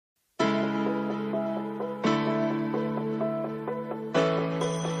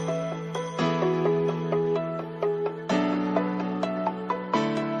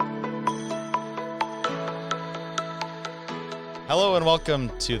Hello and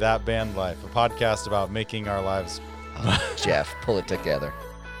welcome to That Band Life, a podcast about making our lives... Jeff, pull it together.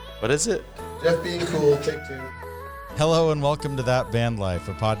 What is it? Jeff being cool, take two. Hello and welcome to That Band Life,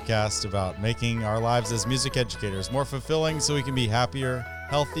 a podcast about making our lives as music educators more fulfilling so we can be happier,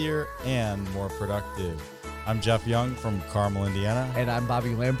 healthier, and more productive. I'm Jeff Young from Carmel, Indiana. And I'm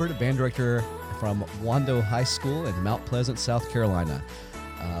Bobby Lambert, a band director from Wando High School in Mount Pleasant, South Carolina.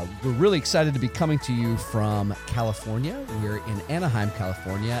 We're really excited to be coming to you from California. We're in Anaheim,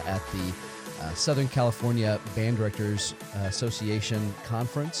 California at the Southern California Band Directors Association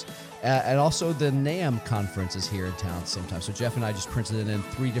Conference. And also the NAMM conference is here in town at the same time. So Jeff and I just printed it in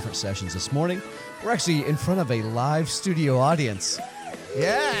 3 different sessions this morning. We're actually in front of a live studio audience.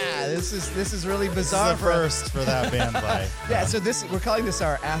 Yeah, this is really bizarre. This is the first for That Band Life. Yeah, so we're calling this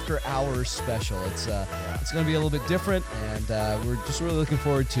our after hours special. It's going to be a little bit different, and we're just really looking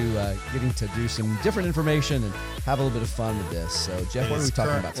forward to getting to do some different information and have a little bit of fun with this. So Jeff, what are we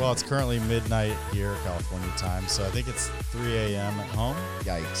talking about today? Well, it's currently midnight here, California time, so I think it's 3 a.m. at home.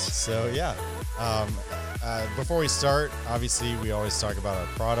 Yikes. So yeah, before we start, obviously we always talk about our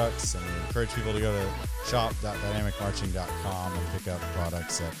products, and we encourage people to go to shop.dynamicmarching.com and pick up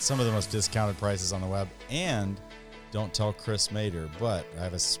products at some of the most discounted prices on the web. And don't tell Chris Mader, but I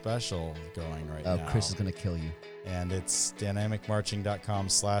have a special going right now. Oh, Chris is going to kill you. And it's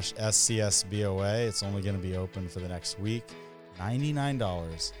dynamicmarching.com/SCSBOA. It's only going to be open for the next week.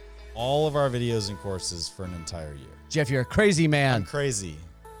 $99. All of our videos and courses for an entire year. Jeff, you're a crazy man. I'm crazy.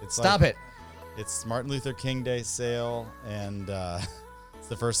 Stop it. It's Martin Luther King Day sale, and it's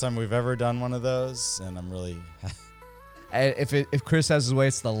the first time we've ever done one of those, and I'm really... If Chris has his way,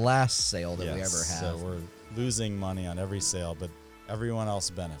 it's the last sale that we ever have. So we're losing money on every sale, but everyone else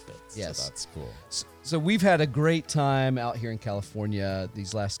benefits. Yes. So that's cool. So we've had a great time out here in California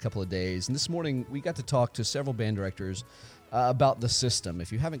these last couple of days. And this morning, we got to talk to several band directors about the system.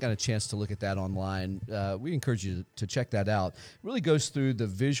 If you haven't got a chance to look at that online, we encourage you to check that out. It really goes through the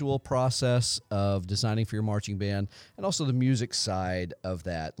visual process of designing for your marching band and also the music side of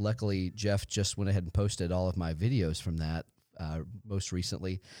that. Luckily, Jeff just went ahead and posted all of my videos from that most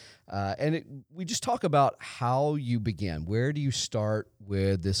recently. We just talk about how you begin. Where do you start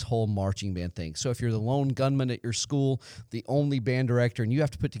with this whole marching band thing? So if you're the lone gunman at your school, the only band director, and you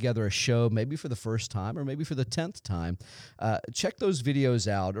have to put together a show maybe for the first time or maybe for the 10th time, check those videos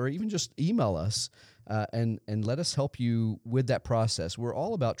out or even just email us and let us help you with that process. We're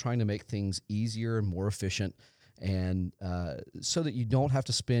all about trying to make things easier and more efficient, and so that you don't have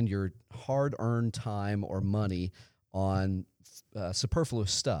to spend your hard-earned time or money on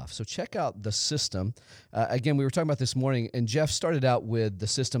superfluous stuff. So check out the system. Again, we were talking about this morning, and Jeff started out with the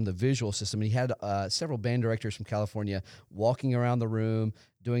system, the visual system, and he had several band directors from California walking around the room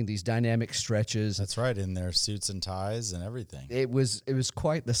doing these dynamic stretches. That's right, in their suits and ties and everything. It was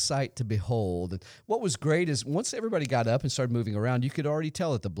quite the sight to behold. And what was great is once everybody got up and started moving around, you could already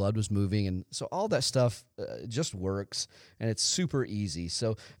tell that the blood was moving, and so all that stuff just works, and it's super easy.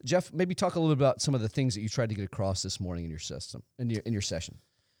 So Jeff, maybe talk a little bit about some of the things that you tried to get across this morning in your system, in your session.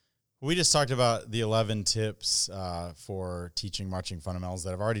 We just talked about the 11 tips for teaching marching fundamentals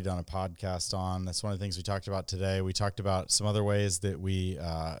that I've already done a podcast on. That's one of the things we talked about today. We talked about some other ways that we,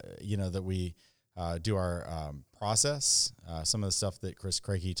 do our process. Some of the stuff that Chris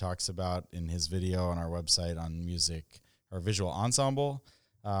Craigie talks about in his video on our website on music or visual ensemble.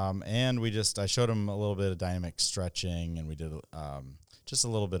 And I showed him a little bit of dynamic stretching, and we did just a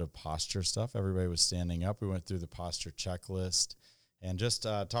little bit of posture stuff. Everybody was standing up. We went through the posture checklist. And just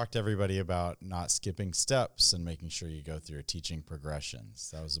talk to everybody about not skipping steps and making sure you go through your teaching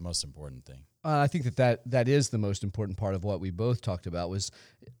progressions. That was the most important thing. I think that is the most important part of what we both talked about, was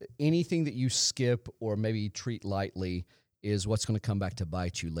anything that you skip or maybe treat lightly is what's going to come back to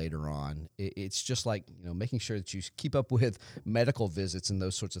bite you later on. It's just like, making sure that you keep up with medical visits and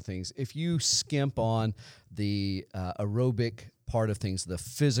those sorts of things. If you skimp on the aerobic part of things, the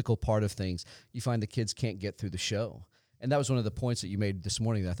physical part of things, you find the kids can't get through the show. And that was one of the points that you made this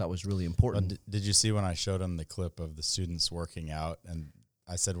morning that I thought was really important. Did you see when I showed them the clip of the students working out, and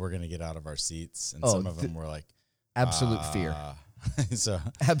I said, we're going to get out of our seats, and some of them were like... Absolute fear. So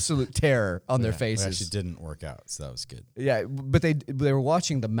absolute terror on their faces. We actually didn't work out, so that was good. Yeah, but they were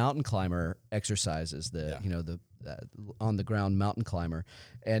watching the mountain climber exercises, the on the ground mountain climber,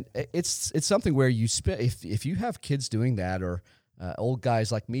 and it's something where you if you have kids doing that, or old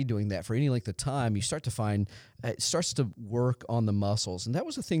guys like me doing that for any length of time, you start to find it starts to work on the muscles. And that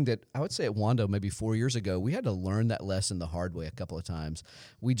was a thing that I would say at Wando maybe 4 years ago, we had to learn that lesson the hard way a couple of times.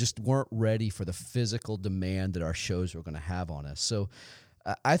 We just weren't ready for the physical demand that our shows were going to have on us. So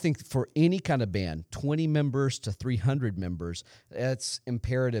I think for any kind of band, 20 members to 300 members, it's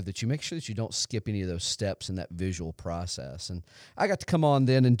imperative that you make sure that you don't skip any of those steps in that visual process. And I got to come on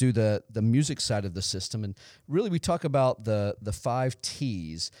then and do the music side of the system. And really we talk about the 5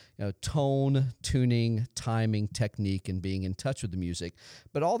 T's, tone, tuning, timing, technique, and being in touch with the music.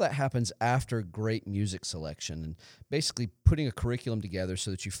 But all that happens after great music selection and basically putting a curriculum together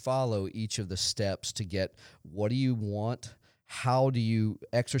so that you follow each of the steps to get what do you want, how do you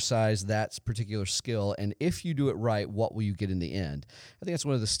exercise that particular skill, and if you do it right, what will you get in the end? I think that's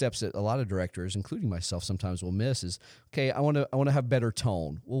one of the steps that a lot of directors, including myself, sometimes will miss is, okay, I want to have better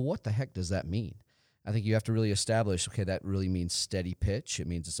tone. Well, what the heck does that mean? I think you have to really establish, okay, that really means steady pitch. It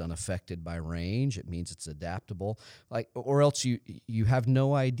means it's unaffected by range. It means it's adaptable. Or else you have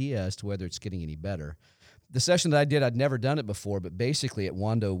no idea as to whether it's getting any better. The session that I did, I'd never done it before, but basically at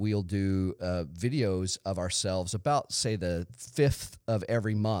Wando, we'll do videos of ourselves about, say, the 5th of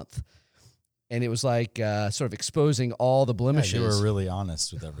every month. And it was like sort of exposing all the blemishes. Yeah, you were really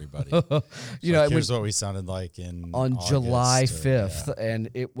honest with everybody. Here's what we sounded like on August, July 5th. And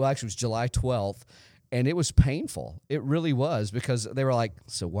it was July 12th. And it was painful. It really was, because they were like,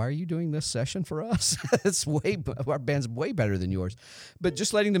 so why are you doing this session for us? Our band's way better than yours. But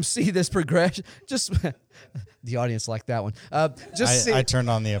just letting them see this progression, just the audience liked that one. I turned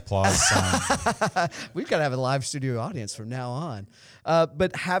on the applause sign. We've got to have a live studio audience from now on.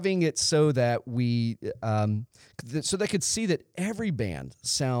 But having it so that so they could see that every band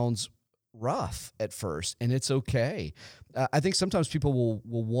sounds rough at first, and it's okay. I think sometimes people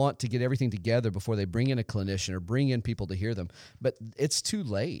will want to get everything together before they bring in a clinician or bring in people to hear them, but it's too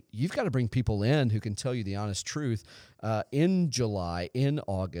late. You've got to bring people in who can tell you the honest truth in July, in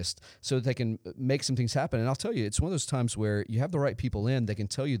August, so that they can make some things happen. And I'll tell you, it's one of those times where you have the right people in, they can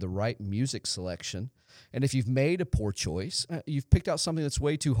tell you the right music selection. And if you've made a poor choice, you've picked out something that's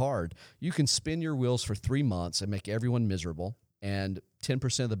way too hard, you can spin your wheels for 3 months and make everyone miserable, and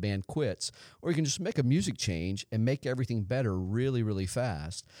 10% of the band quits, or you can just make a music change and make everything better really, really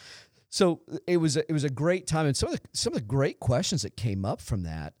fast. So it was a great time, and some of the great questions that came up from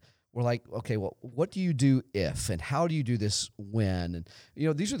that were like, okay, well, what do you do if, and how do you do this when? And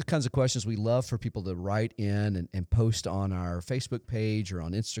these are the kinds of questions we love for people to write in and post on our Facebook page or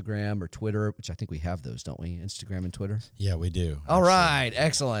on Instagram or Twitter, which I think we have those, don't we? Instagram and Twitter? Yeah, we do. All right,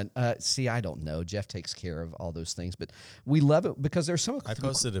 excellent. See, I don't know. Jeff takes care of all those things, but we love it because there's some. I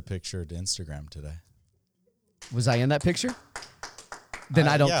posted a picture to Instagram today. Was I in that picture? Then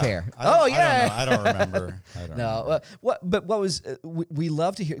I don't care. I don't remember. We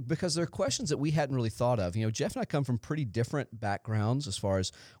love to hear, because there are questions that we hadn't really thought of. Jeff and I come from pretty different backgrounds as far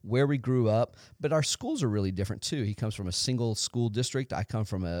as where we grew up, but our schools are really different too. He comes from a single school district. I come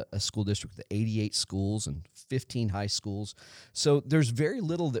from a school district with 88 schools and 15 high schools. So there's very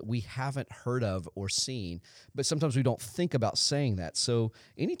little that we haven't heard of or seen, but sometimes we don't think about saying that. So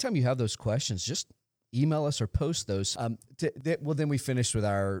anytime you have those questions, just email us or post those. Then we finished with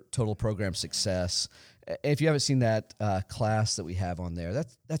our total program success. If you haven't seen that class that we have on there,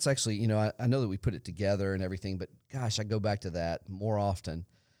 that's actually, I know that we put it together and everything, but gosh, I go back to that more often.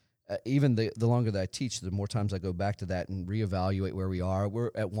 Even the longer that I teach, the more times I go back to that and reevaluate where we are.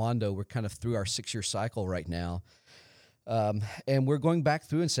 We're at Wando, we're kind of through our 6-year cycle right now. And we're going back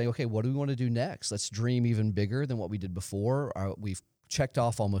through and saying, okay, what do we want to do next? Let's dream even bigger than what we did before. We've checked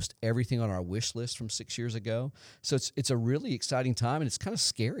off almost everything on our wish list from 6 years ago. So it's a really exciting time, and it's kind of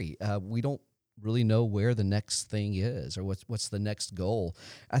scary. We don't really know where the next thing is or what's the next goal.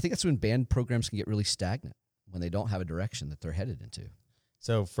 I think that's when band programs can get really stagnant, when they don't have a direction that they're headed into.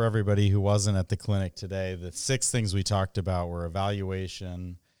 So for everybody who wasn't at the clinic today, the 6 things we talked about were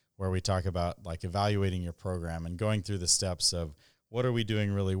evaluation, where we talk about like evaluating your program and going through the steps of what are we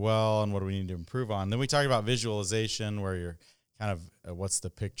doing really well and what do we need to improve on. Then we talked about visualization, where you're kind of what's the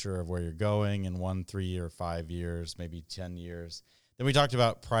picture of where you're going in 1, 3, or 5 years, maybe 10 years. Then we talked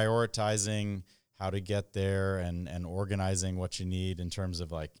about prioritizing how to get there and organizing what you need in terms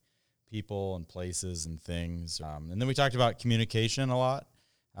of like people and places and things. And then we talked about communication a lot.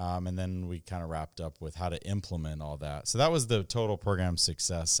 And then we kind of wrapped up with how to implement all that. So that was the total program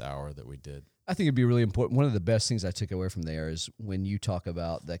success hour that we did. I think it'd be really important. One of the best things I took away from there is when you talk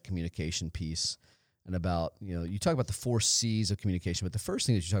about that communication piece. And about, you talk about the 4 C's of communication, but the first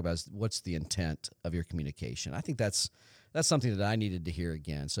thing that you talk about is what's the intent of your communication. I think that's something that I needed to hear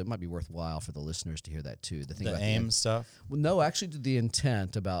again. So it might be worthwhile for the listeners to hear that too. The aim stuff? Well, no, actually the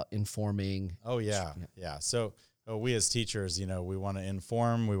intent about informing. Oh, yeah. So we as teachers, we want to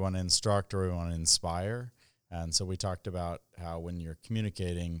inform, we want to instruct, or we want to inspire. And so we talked about how when you're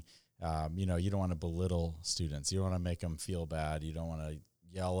communicating, you don't want to belittle students. You don't want to make them feel bad. You don't want to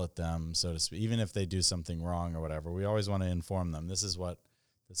yell at them, so to speak, even if they do something wrong or whatever. We always want to inform them. This is what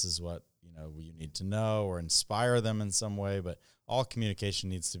you need to know, or inspire them in some way. But all communication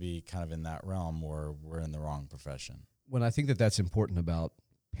needs to be kind of in that realm, or we're in the wrong profession. When I think that that's important about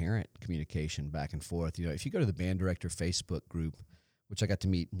parent communication back and forth, if you go to the band director Facebook group, which I got to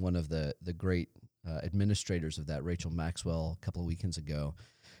meet one of the great administrators of that, Rachel Maxwell, a couple of weekends ago,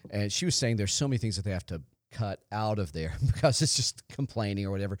 and she was saying there's so many things that they have to cut out of there because it's just complaining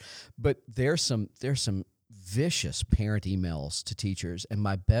or whatever. But there's some vicious parent emails to teachers, and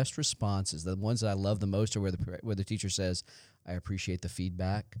my best responses, the ones that I love the most, are where the teacher says, "I appreciate the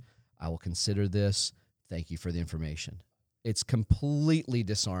feedback. I will consider this. Thank you for the information." It's completely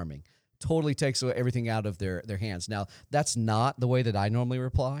disarming. Totally takes everything out of their hands. Now, that's not the way that I normally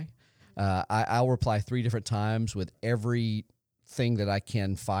reply. I'll reply 3 different times with every thing that I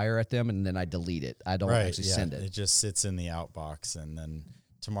can fire at them, and then I delete it. I don't actually send it. It just sits in the outbox, and then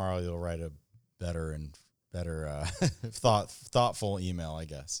tomorrow you'll write a better thoughtful email, I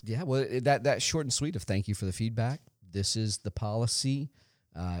guess. Yeah, well, that short and sweet of thank you for the feedback. This is the policy.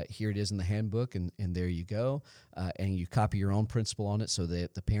 Here it is in the handbook, and there you go. And you copy your own principal on it so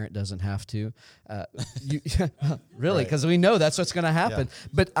that the parent doesn't have to. Really, because we know that's what's going to happen. Yeah.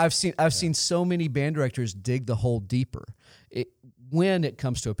 But I've seen so many band directors dig the hole deeper. When it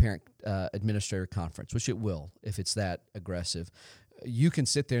comes to a parent administrator conference, which it will if it's that aggressive, you can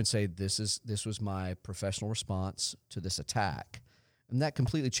sit there and say, this was my professional response to this attack. And that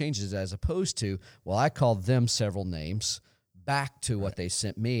completely changes, as opposed to, well, I called them several names back to what they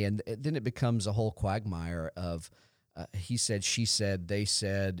sent me. And then it becomes a whole quagmire of he said, she said, they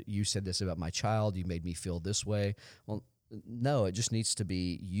said, you said this about my child, you made me feel this way. Well, no, it just needs to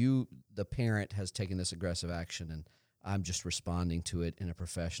be you, the parent, has taken this aggressive action, and I'm just responding to it in a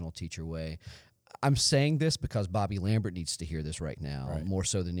professional teacher way. I'm saying this because Bobby Lambert needs to hear this right now, more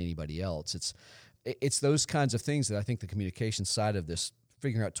so than anybody else. It's those kinds of things that I think the communication side of this,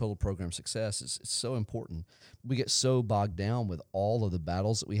 figuring out total program success, is so important. We get so bogged down with all of the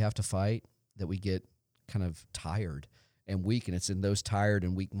battles that we have to fight that we get kind of tired and weak, and it's in those tired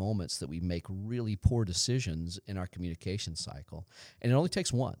and weak moments that we make really poor decisions in our communication cycle. And it only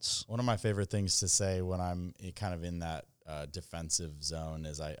takes once. One of my favorite things to say when I'm kind of in that defensive zone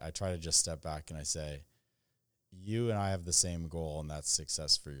is I try to just step back and I say, you and I have the same goal, and that's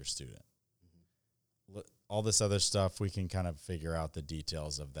success for your student. All this other stuff, we can kind of figure out the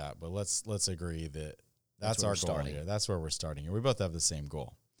details of that, but let's agree that that's our goal here. That's where we're starting here. We both have the same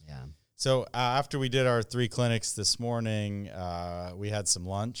goal. Yeah. So after we did our 3 clinics this morning, we had some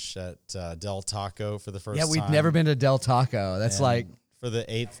lunch at Del Taco for the first time. Yeah, we've never been to Del Taco. That's for the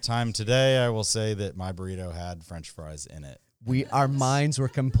 8th time today, I will say that my burrito had French fries in it. Our minds were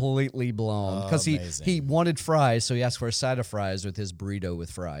completely blown because he wanted fries, so he asked for a side of fries with his burrito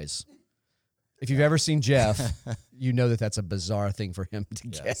with fries. If you've ever seen Jeff, you know that that's a bizarre thing for him to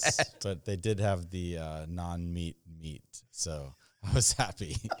get. But they did have the non-meat meat, so I was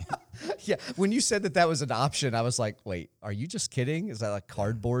happy. Yeah, when you said that was an option, I was like, wait, are you just kidding? Is that like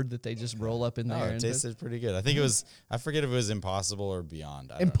cardboard that they just roll up in there? No, it tasted pretty good. I think it was, I forget if it was Impossible or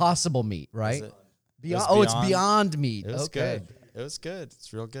Beyond. Impossible meat, right? Beyond. It's Beyond Meat. It was good. It was good.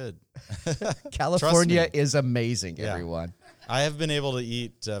 It's real good. California is amazing, everyone. I have been able to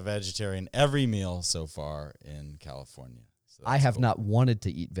eat vegetarian every meal so far in California. So I have not wanted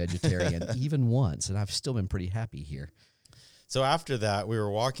to eat vegetarian even once, and I've still been pretty happy here. So after that, we were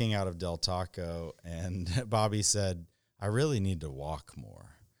walking out of Del Taco, and Bobby said, I really need to walk more.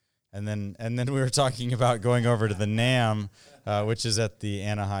 And then we were talking about going over to the NAMM, which is at the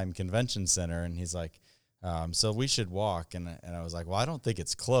Anaheim Convention Center, and he's like, so we should walk. And I was like, well, I don't think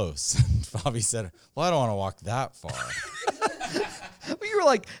it's close. And Bobby said, well, I don't want to walk that far. You were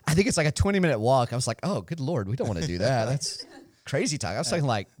like, I think it's like a 20-minute walk. I was like, oh, good Lord, we don't want to do that. That's crazy talk. I was talking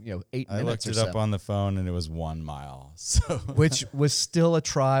like 8 minutes or so. I looked it up on the phone, and it was 1 mile. So which was still a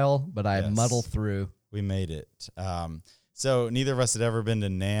trial, but I muddled through. We made it. So neither of us had ever been to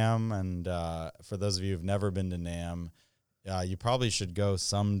NAMM, and for those of you who've never been to NAMM, you probably should go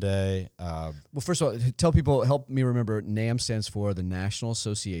someday. Well, first of all, tell people, help me remember, NAMM stands for the National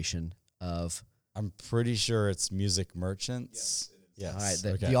Association of... I'm pretty sure it's Music Merchants. Yes.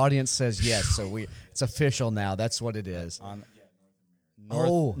 All right, the audience says yes, so it's official now. That's what it is.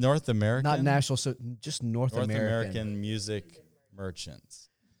 North American? Not national, so just North American Music Merchants.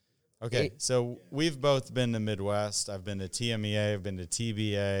 Okay, so we've both been to Midwest. I've been to TMEA, I've been to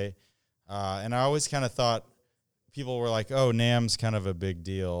TBA, and I always kind of thought people were like, oh, NAMM's kind of a big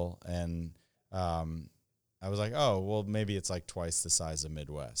deal, and I was like, oh, well, maybe it's like twice the size of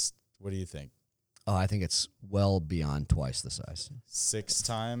Midwest. What do you think? Oh, I think it's well beyond twice the size. 6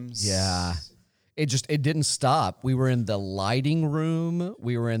 times. Yeah. It didn't stop. We were in the lighting room.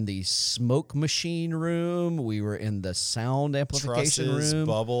 We were in the smoke machine room. We were in the sound amplification Trusses, room.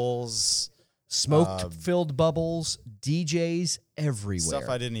 Bubbles. Smoke-filled bubbles. DJs everywhere. Stuff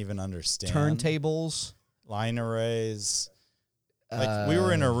I didn't even understand. Turntables. Line arrays. Like we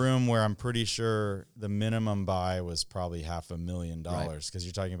were in a room where I'm pretty sure the minimum buy was probably $500,000 because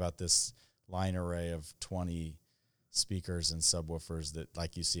you're talking about this line array of 20 speakers and subwoofers that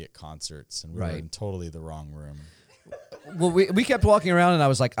like you see at concerts, and we were in totally the wrong room. Well, we kept walking around, and I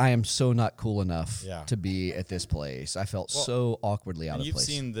was like, I am so not cool enough Yeah. to be at this place. I felt so awkwardly out And of you've place.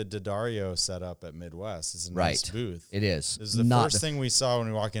 seen the Daddario setup at Midwest. It's a nice booth. It is. This is the Not first thing we saw when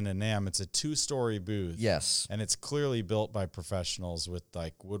we walk into NAMM. It's a 2-story booth. Yes. And it's clearly built by professionals with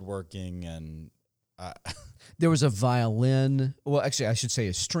like woodworking and There was a violin. Well, actually, I should say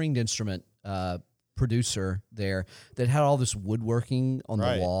a stringed instrument producer there that had all this woodworking on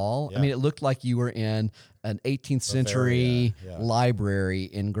the wall. Yeah. I mean, it looked like you were in an 18th century yeah. library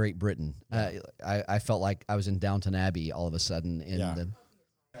in Great Britain. I felt like I was in Downton Abbey all of a sudden.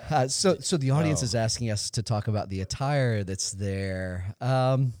 So the audience is asking us to talk about the attire that's there.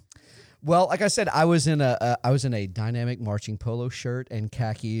 Well, like I said, I was in a dynamic marching polo shirt and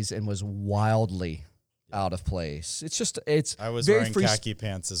khakis and was wildly out of place. I was very wearing free khaki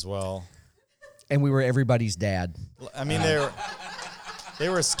pants as well. and we were everybody's dad. I mean, they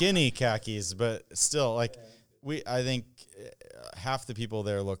were skinny khakis, but still, like I think half the people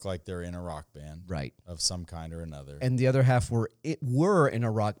there look like they're in a rock band, Right. of some kind or another. And the other half were in a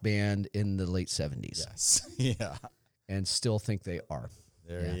rock band in the late 70s. Yes, yeah, And still think they are.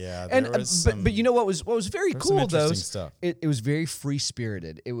 there And was some, but you know what was very there was some cool though? interesting stuff. It was very free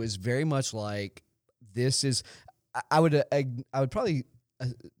spirited. It was very much like this is. I would probably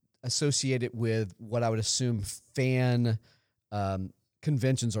associate it with what I would assume fan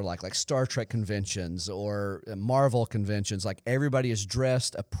conventions are like Star Trek conventions or Marvel conventions. Like everybody is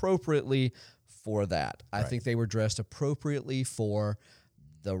dressed appropriately for that. I think they were dressed appropriately for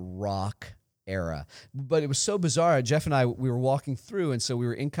the rock era. But it was so bizarre. Jeff and I, we were walking through, and so we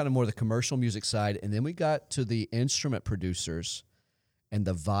were in kind of more the commercial music side, and then we got to the instrument producers, and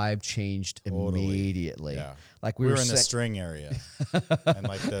the vibe changed immediately. Yeah. Like we were in the string area, and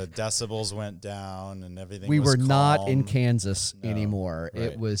like the decibels went down, and everything. We was were not in calm. Kansas anymore. right.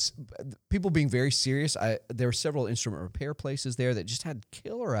 It was people being very serious. There were several instrument repair places there that just had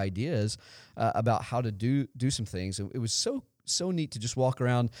killer ideas about how to do some things. It was so neat to just walk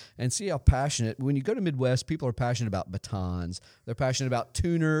around and see how passionate. When you go to Midwest, people are passionate about batons. They're passionate about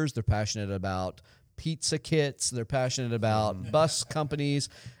tuners. They're passionate about pizza kits. They're passionate about bus companies.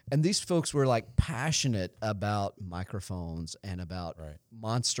 And these folks were like passionate about microphones and about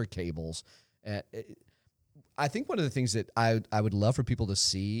monster cables. I think one of the things that I would love for people to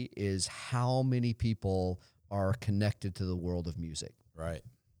see is how many people are connected to the world of music. Right.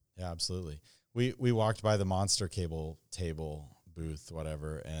 Yeah, absolutely. We walked by the Monster Cable table booth,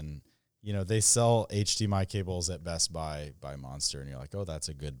 whatever, and you know they sell HDMI cables at Best Buy by Monster, and you're like, oh, that's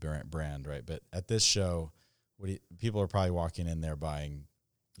a good brand, right? But at this show, people are probably walking in there buying,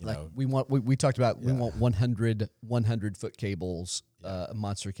 you know, we talked about we want 100 foot cables,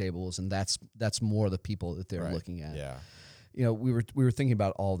 Monster cables, and that's more the people that they're looking at. Yeah. You know, we were thinking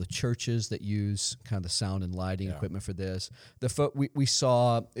about all the churches that use kind of the sound and lighting equipment for this. We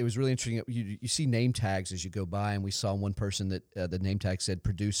saw, it was really interesting. You see name tags as you go by, and we saw one person that the name tag said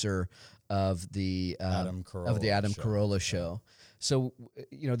producer of the Adam Carolla show. So,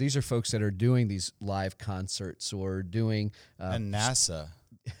 you know, these are folks that are doing these live concerts or doing and NASA.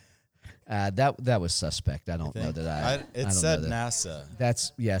 That was suspect. I don't know that it said NASA.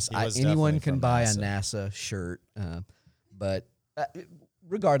 That's yes. Was anyone definitely can from buy NASA. a NASA shirt, but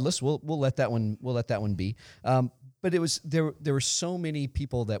regardless, we'll let that one be. But there were so many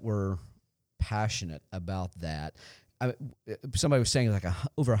people that were passionate about that. Somebody was saying like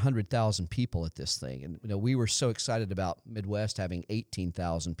over 100,000 people at this thing, and you know we were so excited about Midwest having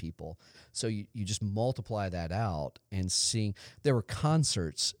 18,000 people. So you just multiply that out and seeing there were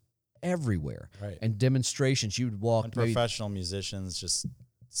concerts everywhere and demonstrations. You would walk And professional musicians just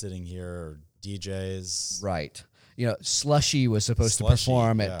sitting here, or DJs. Right. You know, Slushy was supposed to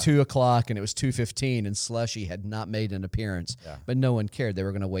perform at 2:00, and it was 2:15, and Slushy had not made an appearance. Yeah. But no one cared. They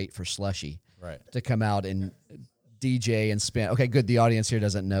were going to wait for Slushy to come out and DJ and spin. Okay, good. The audience here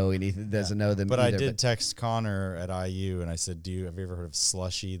doesn't know anything. Doesn't know them. But either, I did text Connor at IU, and I said, have you ever heard of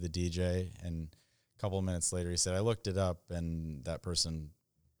Slushy, the DJ? And a couple of minutes later, he said, I looked it up, and that person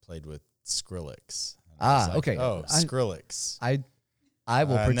played with Skrillex. And I was like, okay. Oh, Skrillex. I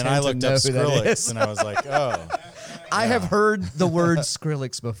will and pretend then I to looked know up who that Skrillex, is. and I was like, oh. I have heard the word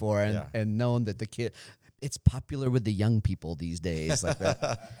Skrillex before and known that the kid, it's popular with the young people these days. Like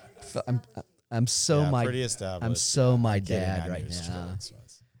that. So I'm so my pretty established. I'm so my I'm kidding, dad I knew right who now. Skrillex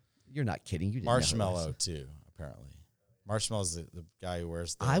was. You're not kidding. You didn't know who it was. Marshmallow too, apparently. Marshmallow's the guy who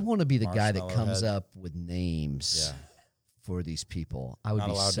wears the I want to be the guy that marshmallow comes head. up with names for these people. I would Not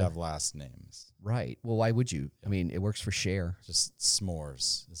be allowed so to have last names. right. Well, why would you? I mean, it works for Cher. Just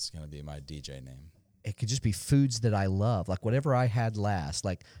s'mores. This is going to be my DJ name. It could just be foods that I love, like whatever I had last,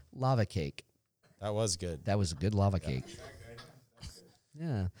 like lava cake. That was good. That was a good lava cake.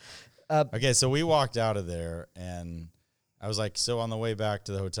 Yeah. Okay, so we walked out of there, and I was like, so on the way back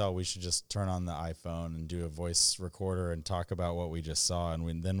to the hotel, we should just turn on the iPhone and do a voice recorder and talk about what we just saw.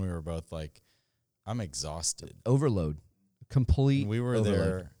 And then we were both like, I'm exhausted. Overload. Complete And we were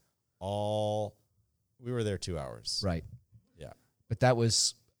overload. we were there 2 hours. Right. Yeah. But that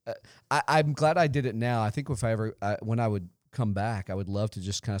was, I'm glad I did it now. I think if I ever, when I would come back, I would love to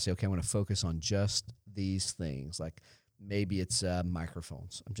just kind of say, okay, I'm going to focus on just these things. Like maybe it's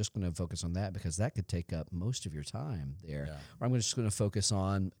microphones. I'm just going to focus on that because that could take up most of your time there. Yeah. Or I'm just going to focus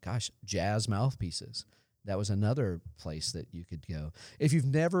on, jazz mouthpieces. That was another place that you could go. If you've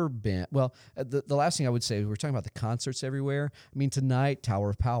never been, well, the last thing I would say, we're talking about the concerts everywhere. I mean, tonight, Tower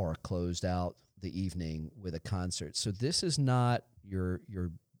of Power closed out the evening with a concert. So this is not your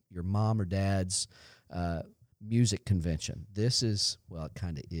mom or dad's music convention. This is, well, it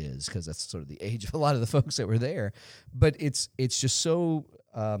kind of is because that's sort of the age of a lot of the folks that were there. But it's just so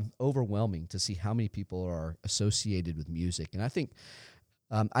overwhelming to see how many people are associated with music. And I think,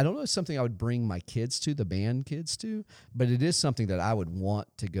 I don't know if it's something I would bring my kids to, the band kids to, but it is something that I would want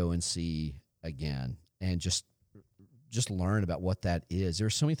to go and see again and just learn about what that is. There are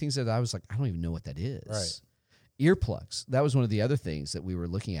so many things that I was like, I don't even know what that is. Right. Earplugs. That was one of the other things that we were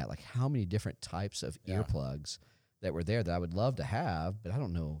looking at, like how many different types of earplugs that were there that I would love to have, but I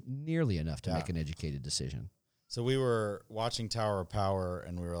don't know nearly enough to make an educated decision. So we were watching Tower of Power,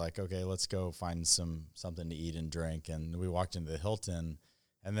 and we were like, okay, let's go find something to eat and drink. And we walked into the Hilton,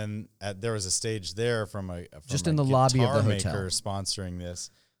 and then there was a stage there from Just in the lobby of the guitar hotel maker sponsoring this.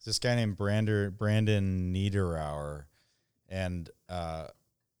 This guy named Brandon Niederauer, and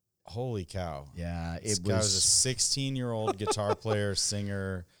holy cow! Yeah, This guy was a 16-year-old guitar player,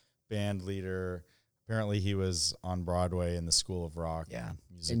 singer, band leader. Apparently, he was on Broadway in the School of Rock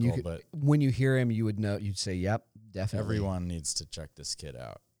musical. and But when you hear him, you would know. You'd say, "Yep, definitely." everyone needs to check this kid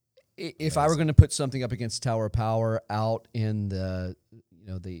out. If I were going to put something up against Tower of Power out in the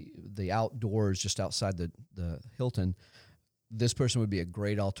the outdoors just outside the Hilton, this person would be a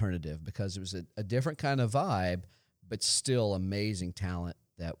great alternative because it was a different kind of vibe, but still amazing talent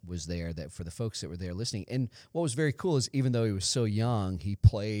that was there that for the folks that were there listening. And what was very cool is even though he was so young, he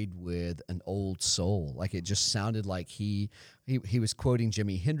played with an old soul. Like it just sounded like he was quoting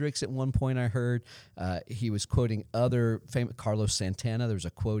Jimi Hendrix at one point. I heard he was quoting other famous Carlos Santana. There was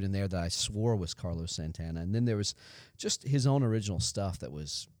a quote in there that I swore was Carlos Santana, and then there was just his own original stuff that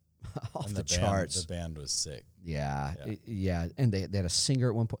was off And the band, charts. the band was sick. Yeah. And they had a singer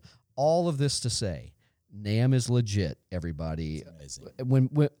at one point. All of this to say, NAMM is legit, everybody. Amazing. When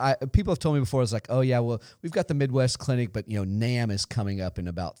people have told me before, it's like, oh yeah, well, we've got the Midwest Clinic, but NAMM is coming up in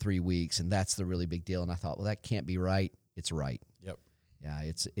about 3 weeks, and that's the really big deal. And I thought, well, that can't be right. It's right. Yep.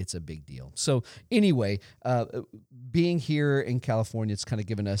 Yeah, it's a big deal. So anyway, being here in California, it's kind of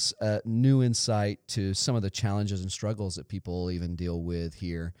given us a new insight to some of the challenges and struggles that people even deal with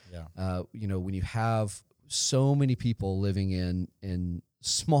here. Yeah. When you have so many people living in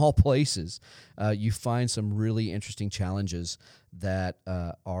small places, you find some really interesting challenges that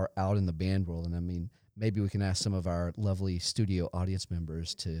are out in the band world. And I mean, maybe we can ask some of our lovely studio audience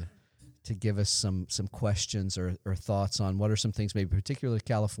members to give us some questions or thoughts on what are some things, maybe particularly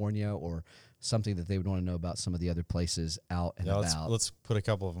California, or something that they would want to know about some of the other places out and about. Let's put a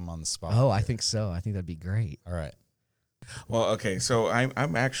couple of them on the spot. Oh, I think so. I think that'd be great. All right. Well, okay, so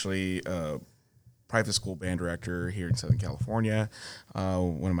I'm actually a private school band director here in Southern California.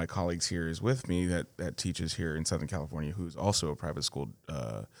 One of my colleagues here is with me that teaches here in Southern California, who's also a private school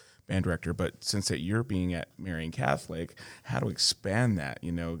band director. But since that you're being at Marian Catholic, how to expand that?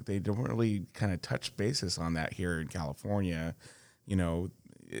 They don't really kind of touch basis on that here in California.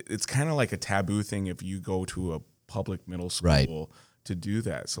 It's kind of like a taboo thing if you go to a public middle school to do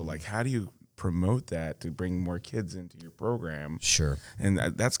that. So like, how do you promote that to bring more kids into your program? Sure. And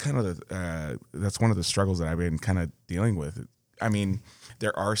that's kind of that's one of the struggles that I've been kind of dealing with. I mean,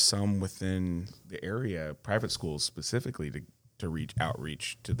 there are some within the area, private schools specifically, to reach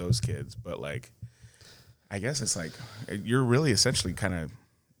outreach to those kids, but like, I guess it's like you're really essentially kind of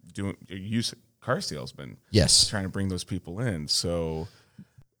doing car salesman. Yes. Trying to bring those people in. So,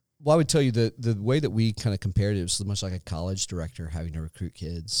 well, I would tell you the way that we kind of compared it was much like a college director having to recruit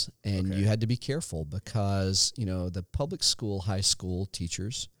kids, and you had to be careful because the public school, high school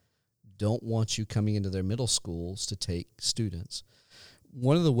teachers don't want you coming into their middle schools to take students.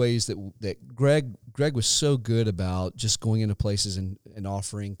 One of the ways that Greg was so good about just going into places and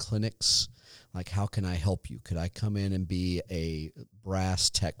offering clinics, like, how can I help you? Could I come in and be a brass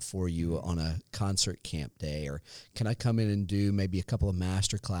tech for you on a concert camp day? Or can I come in and do maybe a couple of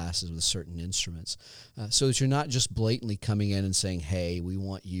master classes with certain instruments? So that you're not just blatantly coming in and saying, hey, we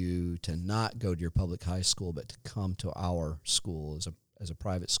want you to not go to your public high school, but to come to our school as a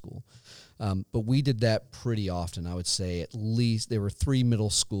private school. But we did that pretty often. I would say at least there were 3 middle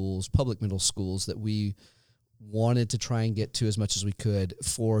schools, public middle schools, that we wanted to try and get to as much as we could.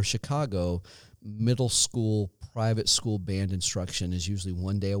 For Chicago, middle school, private school band instruction is usually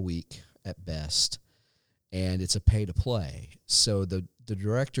 1 day a week at best, and it's a pay-to-play. So the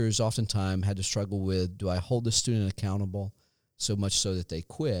directors oftentimes had to struggle with, do I hold the student accountable so much so that they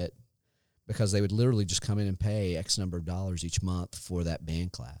quit? Because they would literally just come in and pay X number of dollars each month for that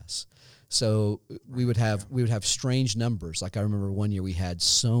band class. So we would have strange numbers. Like I remember one year we had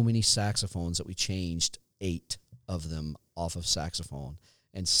so many saxophones that we changed 8 of them off of saxophone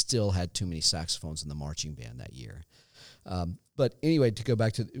and still had too many saxophones in the marching band that year. But anyway, to go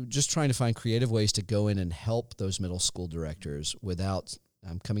back to just trying to find creative ways to go in and help those middle school directors without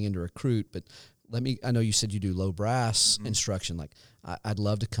coming in to recruit, but I know you said you do low brass instruction. Like I'd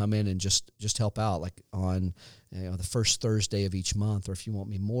love to come in and just help out, like on the first Thursday of each month, or if you want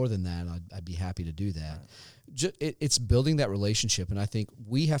me more than that, I'd be happy to do that. Right. It's building that relationship, and I think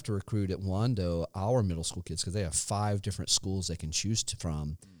we have to recruit at Wando our middle school kids because they have 5 different schools they can choose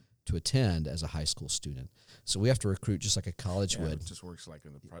from to attend as a high school student. So we have to recruit just like a college would. It just works like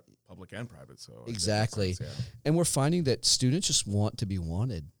in the public and private. So exactly, and we're finding that students just want to be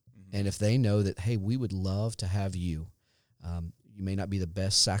wanted. And if they know that, hey, we would love to have you. You may not be the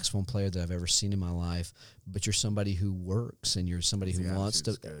best saxophone player that I've ever seen in my life, but you're somebody who works and you're somebody who wants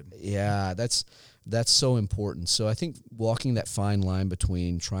to. Good. Yeah, that's so important. So I think walking that fine line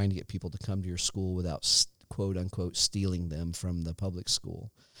between trying to get people to come to your school without quote unquote stealing them from the public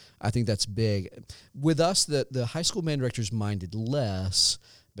school, I think that's big. With us, the high school band directors minded less,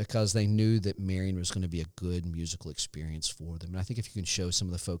 because they knew that Marion was going to be a good musical experience for them. And I think if you can show some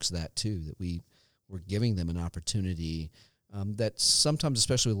of the folks that too, that we were giving them an opportunity that sometimes,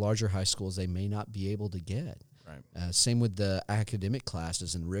 especially with larger high schools, they may not be able to get. Right. Same with the academic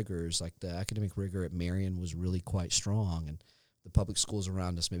classes and rigors. Like the academic rigor at Marion was really quite strong, and the public schools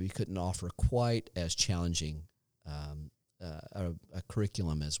around us maybe couldn't offer quite as challenging a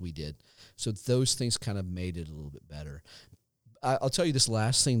curriculum as we did. So those things kind of made it a little bit better. I'll tell you this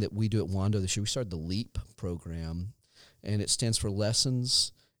last thing that we do at Wando this year. We started the LEAP program, and it stands for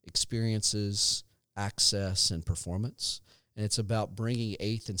Lessons, Experiences, Access, and Performance. And it's about bringing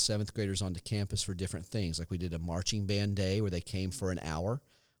 8th and 7th graders onto campus for different things. Like we did a marching band day where they came for an hour,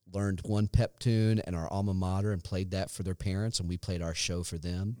 learned one pep tune and our alma mater and played that for their parents, and we played our show for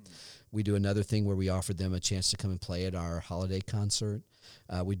them. We do another thing where we offered them a chance to come and play at our holiday concert.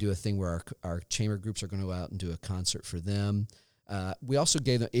 We do a thing where our chamber groups are going to go out and do a concert for them. We also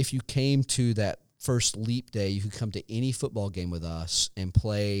gave them, if you came to that first LEAP day, you could come to any football game with us and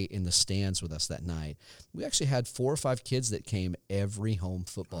play in the stands with us that night. We actually had 4 or 5 kids that came every home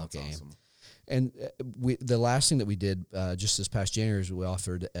football game. Awesome. And the last thing that we did just this past January is we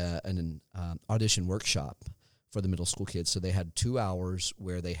offered an audition workshop for the middle school kids. So they had 2 hours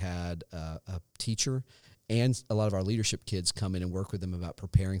where they had a teacher and a lot of our leadership kids come in and work with them about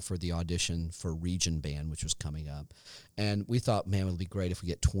preparing for the audition for Region Band, which was coming up. And we thought, man, it would be great if we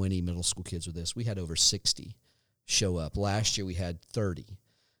get 20 middle school kids with this. We had over 60 show up. Last year we had 30.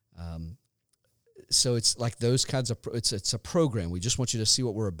 So it's like those kinds of, it's a program. We just want you to see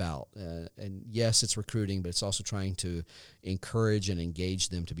what we're about. And yes, it's recruiting, but it's also trying to encourage and engage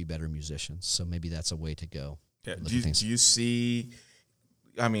them to be better musicians. So maybe that's a way to go. Yeah. Do you see,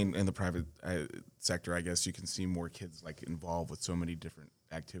 I mean, in the private sector, I guess you can see more kids like involved with so many different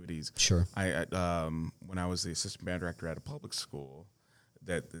activities. Sure. When I was the assistant band director at a public school,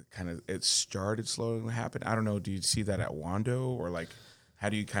 that kind of it started slowly to happen. I don't know. Do you see that at Wando, or like how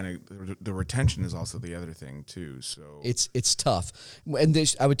do you kind of the retention is also the other thing too? So it's tough.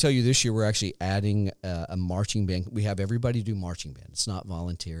 And I would tell you this year we're actually adding a marching band. We have everybody do marching band. It's not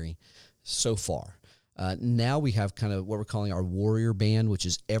voluntary so far. Now we have kind of what we're calling our warrior band, which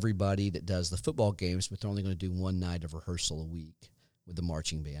is everybody that does the football games, but they're only going to do one night of rehearsal a week with the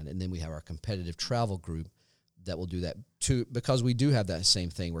marching band. And then we have our competitive travel group that will do that too, because we do have that same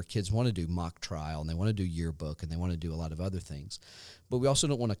thing where kids want to do mock trial and they want to do yearbook and they want to do a lot of other things. But we also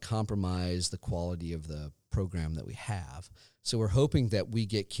don't want to compromise the quality of the program that we have. So we're hoping that we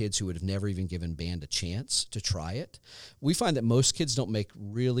get kids who would have never even given band a chance to try it. We find that most kids don't make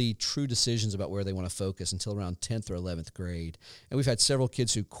really true decisions about where they want to focus until around 10th or 11th grade. And we've had several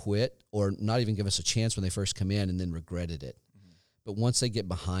kids who quit or not even give us a chance when they first come in and then regretted it. But once they get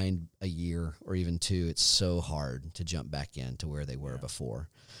behind a year or even two, it's so hard to jump back into where they were before.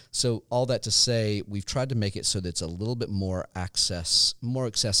 So all that to say, we've tried to make it so that it's a little bit more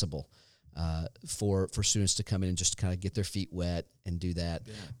accessible for students to come in and just kind of get their feet wet and do that.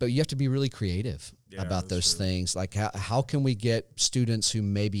 Yeah. But you have to be really creative about those things. Like how can we get students who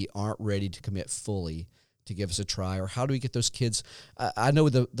maybe aren't ready to commit fully to give us a try, or how do we get those kids? I know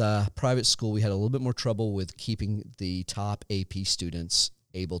with the private school, we had a little bit more trouble with keeping the top AP students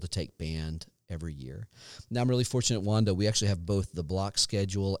able to take band every year. Now I'm really fortunate at Wanda, we actually have both the block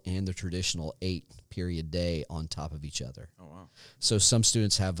schedule and the traditional 8-period day on top of each other. Oh, wow. So some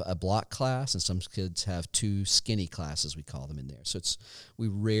students have a block class and some kids have 2 skinny classes, we call them, in there. So we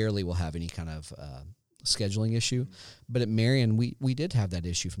rarely will have any kind of scheduling issue. But at Marian, we did have that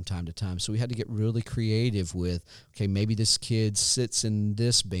issue from time to time. So we had to get really creative with, okay, maybe this kid sits in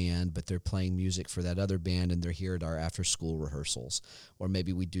this band, but they're playing music for that other band and they're here at our after-school rehearsals. Or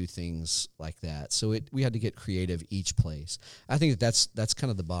maybe we do things like that. So we had to get creative each place. I think that's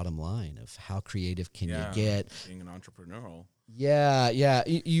kind of the bottom line of how creative can you get. Being an entrepreneurial. Yeah.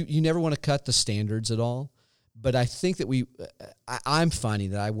 You never want to cut the standards at all. But I think that I'm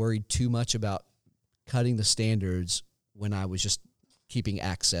finding that I worried too much about cutting the standards when I was just keeping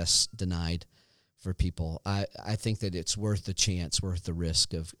access denied for people. I think that it's worth the chance, worth the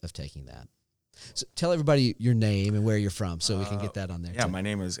risk of taking that. So tell everybody your name and where you're from so we can get that on there. Yeah, my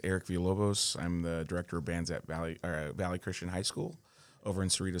name is Eric Villalobos. I'm the director of bands at Valley Christian High School over in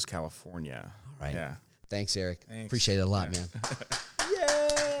Cerritos, California. All right. Yeah. Thanks, Eric. Thanks. Appreciate it a lot, man.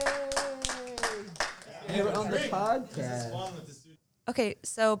 Yay! You're on the podcast. Okay,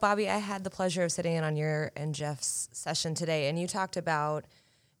 so Bobby, I had the pleasure of sitting in on your and Jeff's session today, and you talked about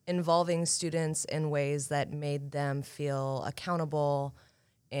involving students in ways that made them feel accountable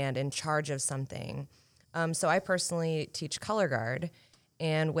and in charge of something. So I personally teach color guard,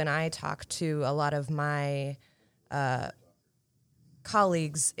 and when I talk to a lot of my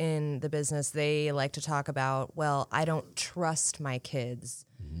colleagues in the business, they like to talk about, well, I don't trust my kids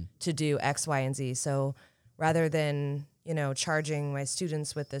to do X, Y, and Z. So rather than charging my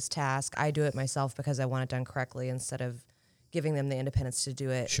students with this task, I do it myself because I want it done correctly instead of giving them the independence to do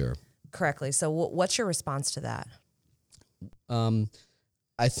it correctly. So what's your response to that?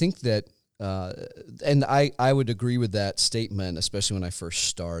 I think that, and I would agree with that statement, especially when I first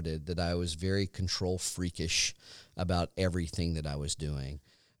started, that I was very control freakish about everything that I was doing.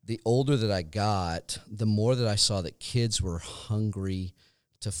 The older that I got, the more that I saw that kids were hungry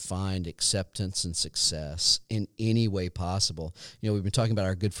to find acceptance and success in any way possible. We've been talking about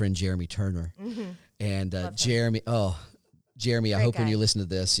our good friend Jeremy Turner, and Jeremy. Jeremy, I hope when you listen to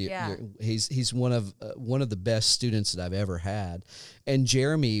this, he's one of the best students that I've ever had. And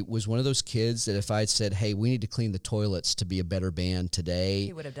Jeremy was one of those kids that if I had said, hey, we need to clean the toilets to be a better band today,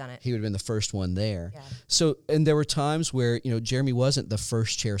 he would have done it. He would have been the first one there. Yeah. So, and there were times where, Jeremy wasn't the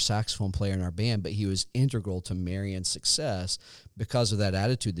first chair saxophone player in our band, but he was integral to Marian's success because of that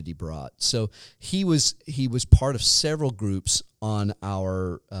attitude that he brought. So he was part of several groups on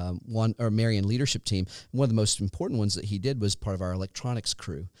our Marian leadership team. One of the most important ones that he did was part of our electronics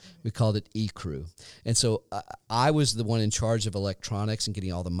crew. We called it E-Crew. And so I was the one in charge of electronics and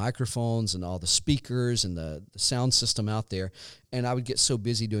getting all the microphones and all the speakers and the sound system out there. And I would get so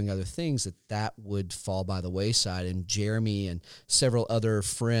busy doing other things that would fall by the wayside. And Jeremy and several other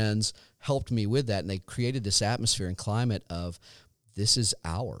friends helped me with that. And they created this atmosphere and climate of, this is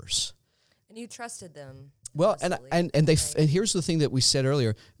ours. And you trusted them. Well, and here's the thing that we said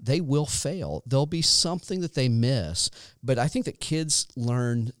earlier, they will fail. There'll be something that they miss. But I think that kids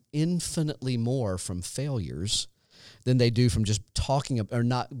learn infinitely more from failures than they do from just talking or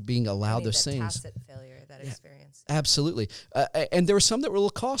not being allowed those things. Tacit failure, that experience. Absolutely. And there were some that were a little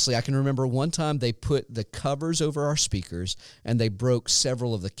costly. I can remember one time they put the covers over our speakers and they broke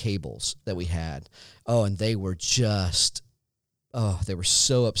several of the cables that we had. Oh, and they were just... they were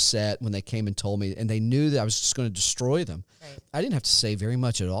so upset when they came and told me, and they knew that I was just going to destroy them. Right. I didn't have to say very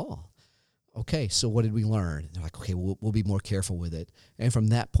much at all. Okay, so what did we learn? They're like, okay, we'll be more careful with it. And from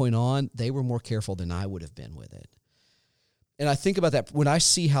that point on, they were more careful than I would have been with it. And I think about that. When I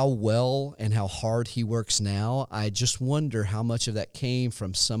see how well and how hard he works now, I just wonder how much of that came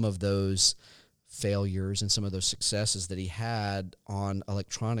from some of those failures and some of those successes that he had on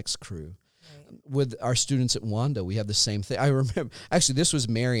electronics crew. With our students at Wanda, we have the same thing. I remember, actually, this was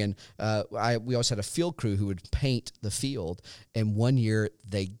Marion. We always had a field crew who would paint the field, and one year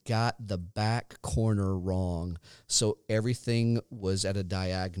they got the back corner wrong, so everything was at a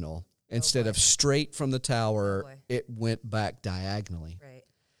diagonal. Instead of straight from the tower, it went back diagonally. Right.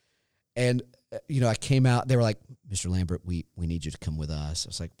 And, I came out, they were like, Mr. Lambert, we need you to come with us. I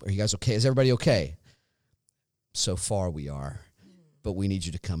was like, are you guys okay? Is everybody okay? So far we are. But we need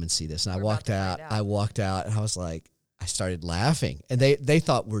you to come and see this. And I walked out, and I was like, I started laughing. And they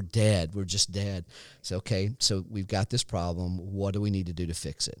thought we're dead. We're just dead. So, okay, so we've got this problem. What do we need to do to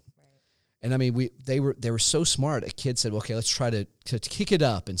fix it? Right. And I mean, they were so smart. A kid said, okay, let's try to kick it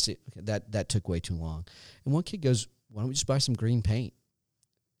up and see. Okay, that took way too long. And one kid goes, why don't we just buy some green paint?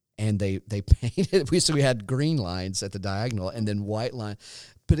 And they painted, so we had green lines at the diagonal and then white line.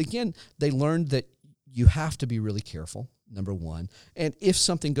 But again, they learned that you have to be really careful. Number one. And if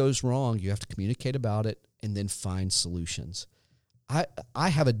something goes wrong, you have to communicate about it and then find solutions. I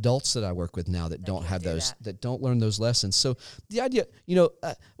have adults that I work with now that don't have those, that don't learn those lessons. So the idea,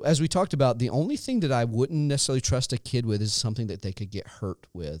 as we talked about, the only thing that I wouldn't necessarily trust a kid with is something that they could get hurt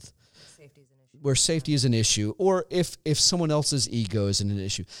with. Where safety is an issue, or if someone else's ego is an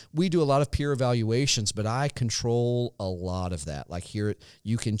issue. We do a lot of peer evaluations, but I control a lot of that. Like here,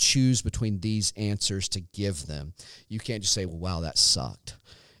 you can choose between these answers to give them. You can't just say, well, wow, that sucked.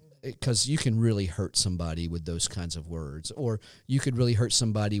 Because you can really hurt somebody with those kinds of words. Or you could really hurt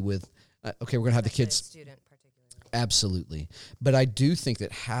somebody with, okay, we're going to have the kids. Student particularly. Absolutely. But I do think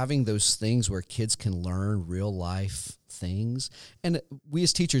that having those things where kids can learn real life things, and we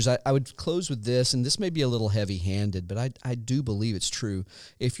as teachers, I would close with this, and this may be a little heavy-handed, but I do believe it's true.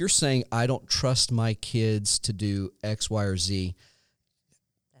 If you're saying, I don't trust my kids to do X, Y, or Z,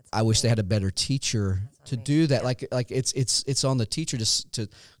 I wish they had a better teacher to do that. Like it's on the teacher to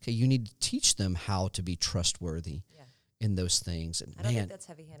okay, you need to teach them how to be trustworthy in those things. And I don't think that's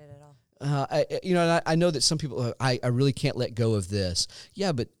heavy-handed at all. I know that some people, I really can't let go of this.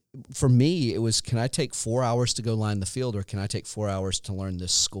 Yeah, but for me, it was, can I take 4 hours to go line the field, or can I take 4 hours to learn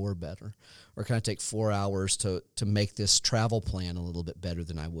this score better? Or can I take 4 hours to make this travel plan a little bit better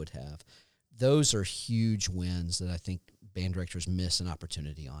than I would have? Those are huge wins that I think band directors miss an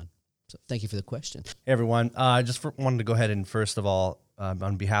opportunity on. So thank you for the question. Hey, everyone. Wanted to go ahead and first of all,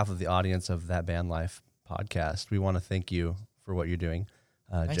 on behalf of the audience of That Band Life podcast, we want to thank you for what you're doing,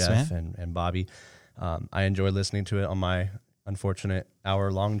 Thanks, Jeff and Bobby. I enjoy listening to it on my unfortunate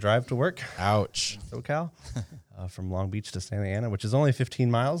hour-long drive to work. Ouch. SoCal, from Long Beach to Santa Ana, which is only 15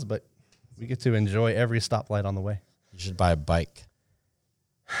 miles, but we get to enjoy every stoplight on the way. You should buy a bike.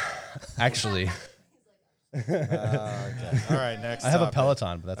 Actually, Okay. All right, next. I have topic. a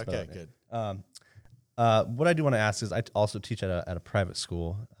Peloton, but that's okay. about it. Good. What I do want to ask is, I also teach at a private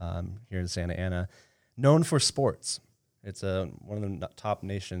school here in Santa Ana, known for sports. It's one of the top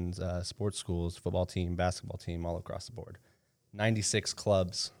nation's sports schools, football team, basketball team, all across the board. 96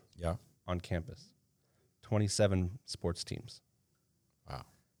 clubs on campus, 27 sports teams. Wow.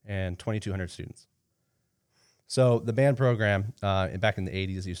 And 2,200 students. So the band program back in the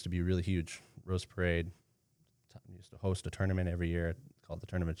 80s used to be really huge. Rose Parade used to host a tournament every year called the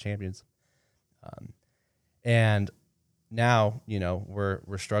Tournament of Champions. And now,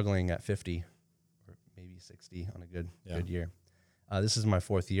 we're struggling at 50 or maybe 60 on a good year. This is my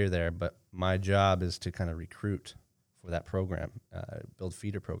fourth year there, but my job is to kind of recruit for that program, build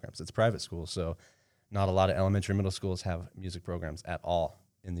feeder programs. It's private school, so not a lot of elementary, middle schools have music programs at all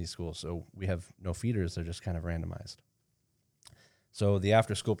in these schools. So we have no feeders; they're just kind of randomized. So the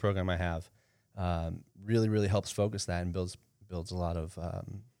after-school program I have really, really helps focus that and builds a lot of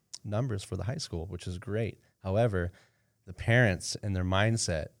numbers for the high school, which is great. However, the parents and their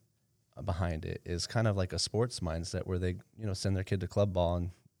mindset behind it is kind of like a sports mindset where they, send their kid to club ball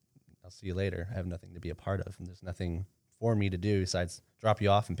and I'll see you later. I have nothing to be a part of, and there's nothing for me to do besides drop you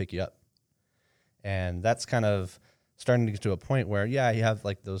off and pick you up. And that's kind of starting to get to a point where, you have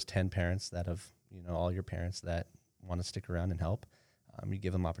like those 10 parents that have, all your parents that want to stick around and help. You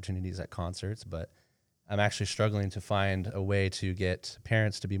give them opportunities at concerts, but I'm actually struggling to find a way to get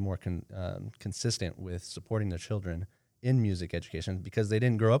parents to be more consistent with supporting their children in music education because they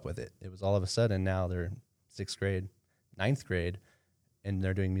didn't grow up with it. It was all of a sudden now they're 6th grade, 9th grade, and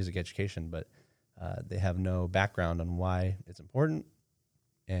they're doing music education, but they have no background on why it's important,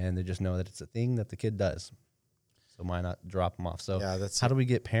 and they just know that it's a thing that the kid does. So why not drop them off? So how do we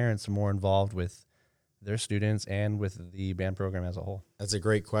get parents more involved with their students and with the band program as a whole? That's a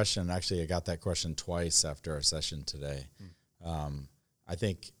great question. Actually, I got that question twice after our session today. I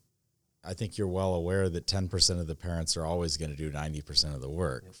think I think you're well aware that 10% of the parents are always going to do 90% of the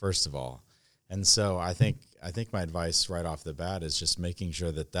work, first of all. And so I think my advice right off the bat is just making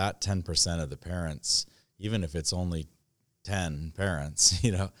sure that 10% of the parents, even if it's only 10 parents,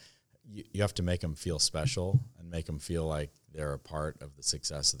 you have to make them feel special and make them feel like they're a part of the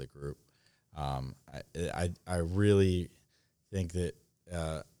success of the group. I really think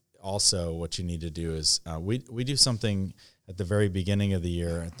that also what you need to do is we do something at the very beginning of the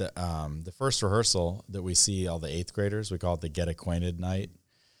year. The first rehearsal that we see all the 8th graders, we call it the Get Acquainted Night,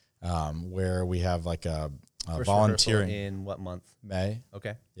 where we have like a volunteering. In what month? May.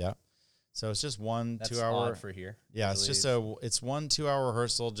 Okay. Yeah. So it's just 1 That's 2 hour odd for here. Yeah, it's just it's 1 2 hour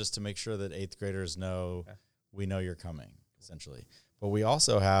rehearsal just to make sure that 8th graders know we know you're coming, essentially. But we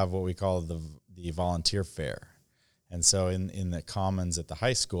also have what we call the volunteer fair. And so in the commons at the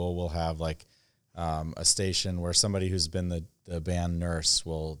high school, we'll have like a station where somebody who's been the band nurse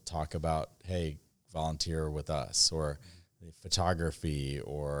will talk about, hey, volunteer with us, or photography,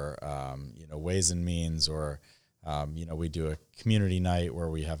 or ways and means, or we do a community night where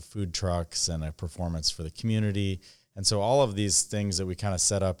we have food trucks and a performance for the community. And so all of these things that we kind of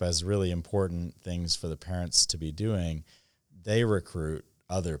set up as really important things for the parents to be doing, they recruit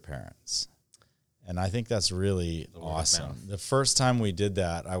other parents. And I think that's really awesome. The first time we did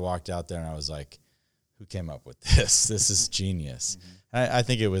that, I walked out there and I was like, who came up with this? This is genius. Mm-hmm. I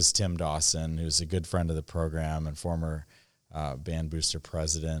think it was Tim Dawson, who's a good friend of the program and former Band Booster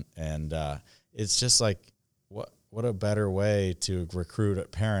president. And it's just like, what a better way to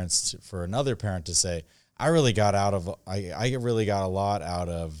recruit parents for another parent to say, I really got a lot out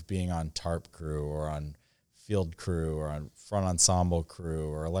of being on tarp crew or on field crew or on front ensemble crew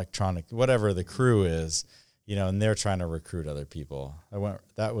or electronic, whatever the crew is, and they're trying to recruit other people.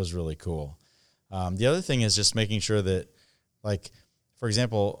 That was really cool. The other thing is just making sure that, like, for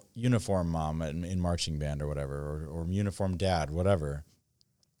example, uniform mom in marching band or whatever, or uniform dad, whatever,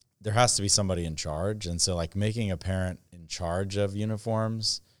 there has to be somebody in charge. And so like making a parent in charge of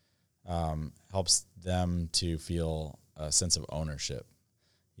uniforms helps them to feel a sense of ownership.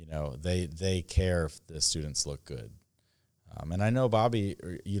 They care if the students look good. And I know Bobby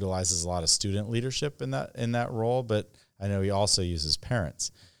utilizes a lot of student leadership in that role, but I know he also uses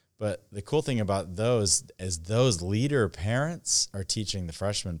parents. But the cool thing about those is those leader parents are teaching the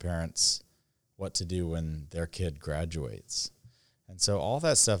freshman parents what to do when their kid graduates. And so all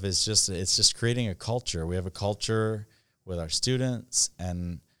that stuff is just creating a culture. We have a culture with our students,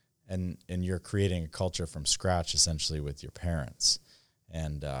 and you're creating a culture from scratch essentially with your parents.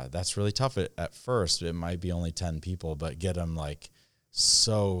 And that's really tough at first. It might be only 10 people, but get them like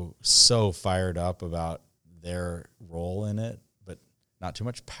so fired up about their role in it, but not too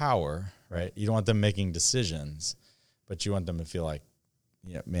much power, right? You don't want them making decisions, but you want them to feel like,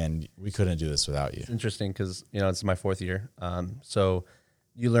 man, we couldn't do this without you. It's interesting because, it's my 4th year. So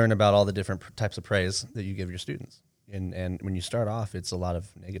you learn about all the different types of praise that you give your students. And when you start off, it's a lot of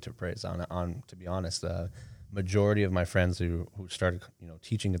negative praise on to be honest. Majority of my friends who started,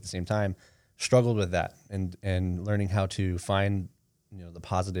 teaching at the same time struggled with that and learning how to find, the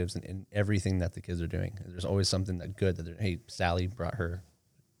positives in everything that the kids are doing. There's always something good that hey, Sally brought her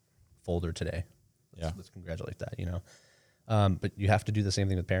folder today. Let's congratulate that, But you have to do the same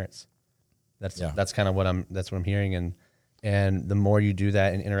thing with parents. That's kind of what I'm hearing. And the more you do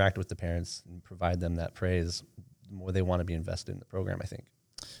that and interact with the parents and provide them that praise, the more they want to be invested in the program, I think.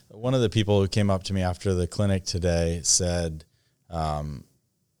 One of the people who came up to me after the clinic today said,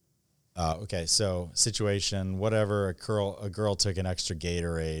 okay, so situation, whatever, a girl took an extra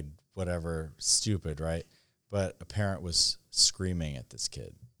Gatorade, whatever, stupid, right? But a parent was screaming at this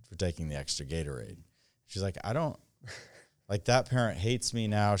kid for taking the extra Gatorade. She's like, like that parent hates me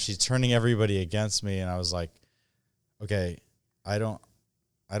now. She's turning everybody against me. And I was like, okay, I don't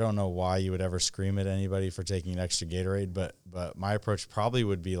know why you would ever scream at anybody for taking an extra Gatorade, but my approach probably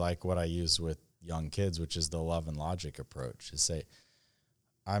would be like what I use with young kids, which is the love and logic approach, is say,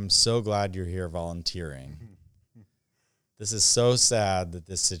 I'm so glad you're here volunteering. This is so sad that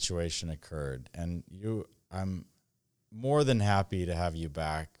this situation occurred, and I'm more than happy to have you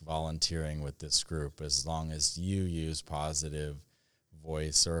back volunteering with this group as long as you use positive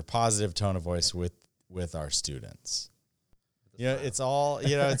voice or a positive tone of voice with our students. It's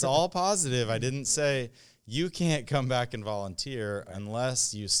all positive. I didn't say you can't come back and volunteer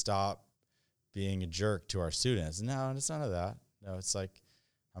unless you stop being a jerk to our students. No, it's none of that. No, it's like,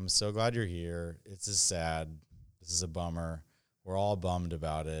 I'm so glad you're here. It's just sad. This is a bummer. We're all bummed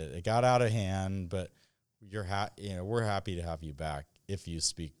about it. It got out of hand, but we're happy to have you back if you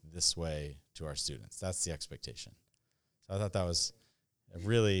speak this way to our students. That's the expectation. So I thought that was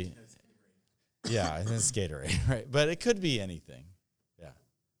really Yeah, I think it's Gatorade, right? But it could be anything. Yeah.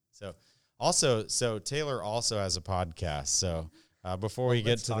 So Taylor also has a podcast. So before we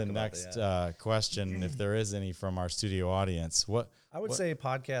get to the next question, if there is any from our studio audience, I would say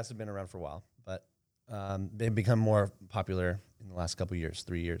podcasts have been around for a while, but they've become more popular in the last couple of years,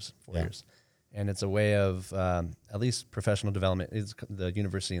 3 years, 4 years. And it's a way of at least professional development. It's the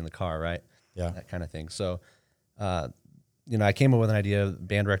university in the car, right? Yeah. That kind of thing. So, I came up with an idea of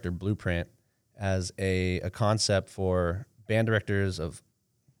band director blueprint as a concept for band directors of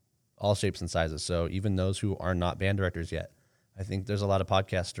all shapes and sizes. So even those who are not band directors yet. I think there's a lot of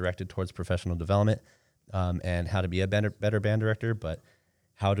podcasts directed towards professional development and how to be a better band director, but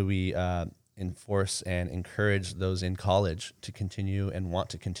how do we enforce and encourage those in college to continue and want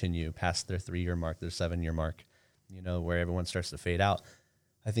to continue past their 3-year mark, their 7-year mark, where everyone starts to fade out.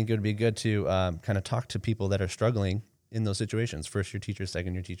 I think it would be good to kind of talk to people that are struggling in those situations. First-year teachers,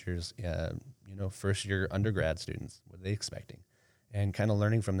 second-year teachers, first-year undergrad students. What are they expecting? And kind of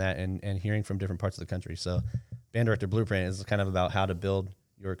learning from that and hearing from different parts of the country. So Band Director Blueprint is kind of about how to build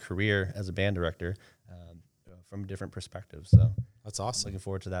your career as a band director from different perspectives. So that's awesome. Looking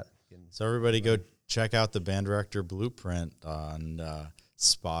forward to that. So everybody go check out the Band Director Blueprint on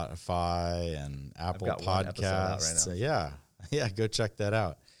Spotify and Apple Podcasts. Right yeah, go check that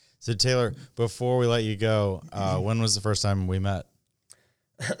out. So Taylor, before we let you go, when was the first time we met?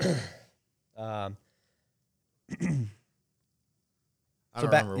 I don't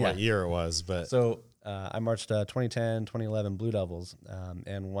remember what year it was, but... So I marched 2010, 2011 Blue Devils,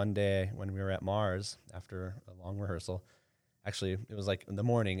 and one day when we were at Mars after a long rehearsal, actually it was like in the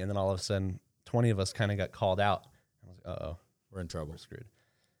morning, and then all of a sudden 20 of us kind of got called out. I was like, uh-oh. We're in trouble. We're screwed.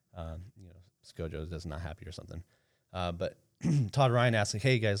 SCOJO's is not happy or something. But Todd Ryan asked, like,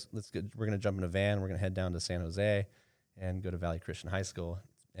 hey, guys, we're going to jump in a van. We're going to head down to San Jose and go to Valley Christian High School.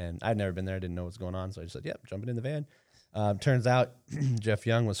 And I'd never been there. I didn't know what was going on. So I just said, yep, jumping in the van. Turns out Jeff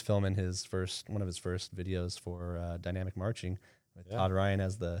Young was filming one of his first videos for Dynamic Marching with Todd Ryan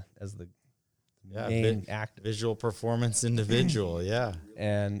as the main actor. Visual performance individual, yeah.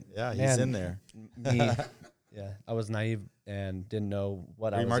 And he's in there. I was naive and didn't know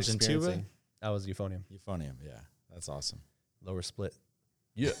what I was experiencing. Tuba? I was euphonium. Euphonium, yeah. That's awesome. Lower split.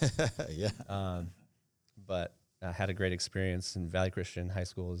 Yeah. But I had a great experience in Valley Christian High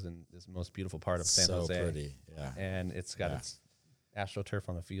School is in this most beautiful part of San Jose. So pretty, yeah. And it's got its AstroTurf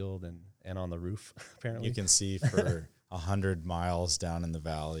on the field and on the roof, apparently. You can see for 100 miles down in the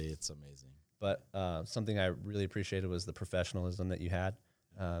valley. It's amazing. But something I really appreciated was the professionalism that you had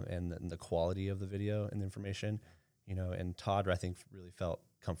and the quality of the video and the information. And Todd, I think, really felt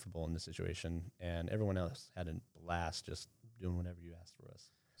comfortable in the situation, and everyone else had a blast just doing whatever you asked for us.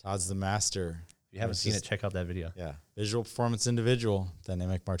 Todd's the master. If you haven't seen it, check out that video. Yeah. Visual performance individual,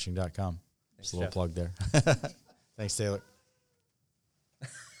 dynamicmarching.com. Just a little plug there. Thanks, Taylor.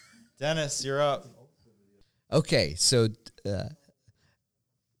 Dennis, you're up. Okay, so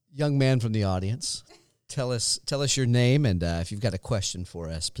young man from the audience, tell us your name and if you've got a question for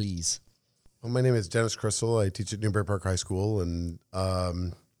us, please. Well, my name is Dennis Crystal. I teach at Newbury Park High School, and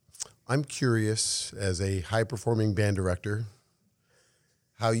I'm curious, as a high-performing band director,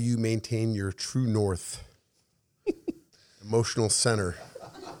 how you maintain your true north, emotional center.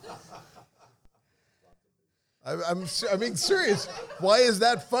 I'm being serious. Why is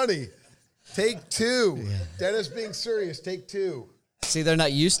that funny? Take two. Yeah. Dennis being serious. Take two. See, they're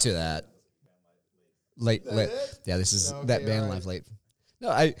not used to that. Late. Yeah, this is that band live late. No,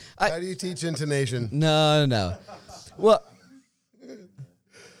 how do you teach intonation? No. Well,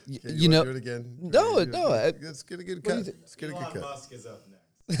 you know. Do it again. No. Let's get a good cut. Let's get a good cut. Musk is up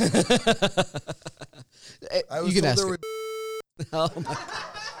next. You can ask.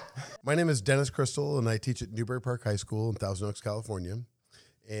 My name is Dennis Crystal, and I teach at Newbury Park High School in Thousand Oaks, California.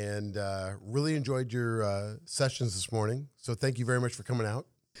 And really enjoyed your sessions this morning. So thank you very much for coming out.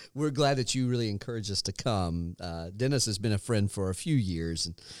 We're glad that you really encouraged us to come. Dennis has been a friend for a few years,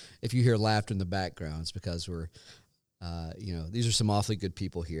 and if you hear laughter in the background, it's because we're, these are some awfully good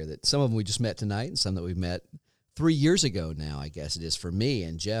people here. That some of them we just met tonight, and some that we've met 3 years ago now. I guess it is for me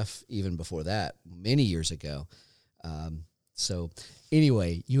and Jeff, even before that, many years ago. So,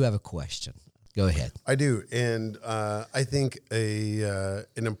 anyway, you have a question. Go ahead. I do, and I think an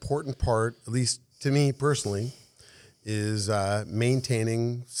important part, at least to me personally, is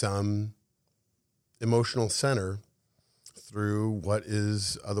maintaining some emotional center through what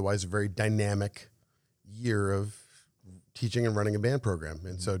is otherwise a very dynamic year of teaching and running a band program.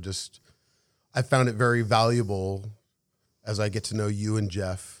 And so I found it very valuable as I get to know you and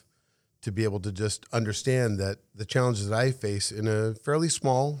Jeff to be able to just understand that the challenges that I face in a fairly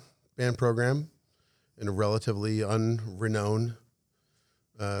small band program in a relatively unrenowned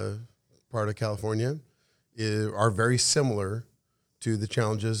part of California are very similar to the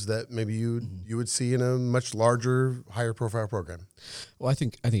challenges that maybe you would see in a much larger, higher profile program. Well, I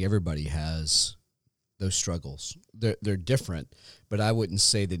think everybody has those struggles. They're different, but I wouldn't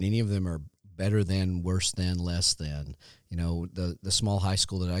say that any of them are better than, worse than, less than. You know, the small high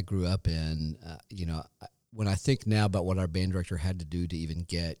school that I grew up in, when I think now about what our band director had to do to even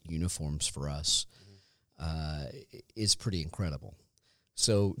get uniforms for us, is pretty incredible.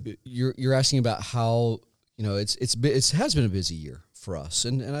 So you're asking about how, it has been a busy year for us,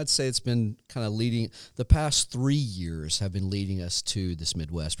 and I'd say it's been kind of leading. The past 3 years have been leading us to this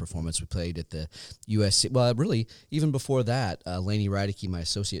Midwest performance. We played at the USC. Well, really, even before that, Lainey Radicke, my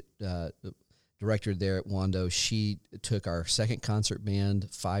associate director there at Wando, she took our second concert band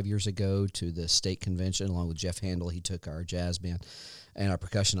 5 years ago to the state convention, along with Jeff Handel. He took our jazz band and our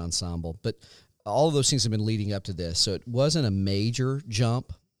percussion ensemble. But all of those things have been leading up to this, so it wasn't a major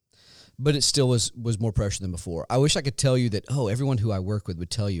jump, but it still was more pressure than before. I wish I could tell you that, everyone who I work with would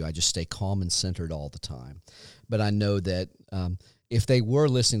tell you I just stay calm and centered all the time. But I know that if they were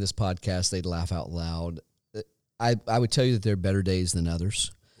listening to this podcast, they'd laugh out loud. I would tell you that there are better days than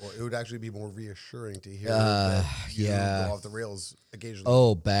others. Well, it would actually be more reassuring to hear that you go off the rails occasionally.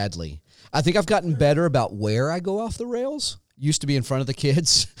 Oh, badly. I think I've gotten better about where I go off the rails. Used to be in front of the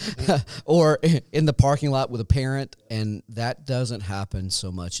kids or in the parking lot with a parent, and that doesn't happen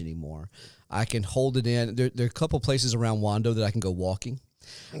so much anymore. I can hold it in. There are a couple places around Wando that I can go walking.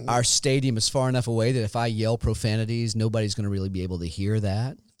 Our stadium is far enough away that if I yell profanities, nobody's going to really be able to hear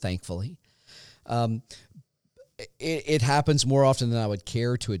that, thankfully. It happens more often than I would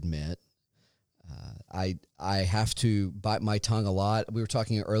care to admit. I have to bite my tongue a lot. We were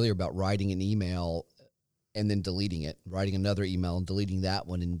talking earlier about writing an email and then deleting it, writing another email and deleting that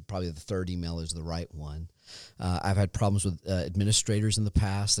one, and probably the third email is the right one. I've had problems with administrators in the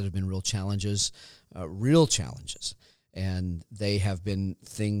past that have been real challenges. And they have been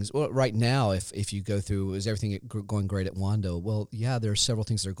things. Well, right now, if you go through, is everything going great at Wando? Well, yeah, there are several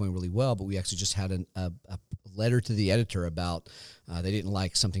things that are going really well, but we actually just had a letter to the editor about they didn't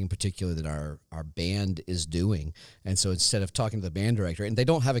like something in particular that our band is doing. And so instead of talking to the band director, and they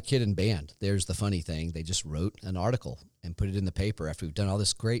don't have a kid in band, there's the funny thing, they just wrote an article and put it in the paper after we've done all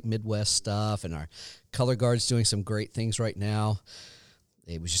this great Midwest stuff, and our color guard's doing some great things right now.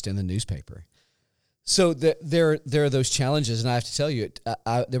 It was just in the newspaper. So there are those challenges, and I have to tell you,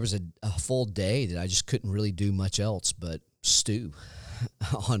 there was a full day that I just couldn't really do much else but stew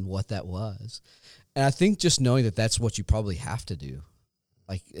on what that was. And I think just knowing that that's what you probably have to do.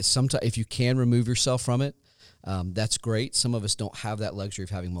 Like sometimes, if you can remove yourself from it, that's great. Some of us don't have that luxury of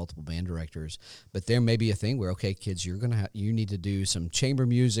having multiple band directors, but there may be a thing where, okay, kids, you need to do some chamber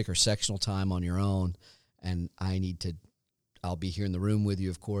music or sectional time on your own, and I'll be here in the room with you,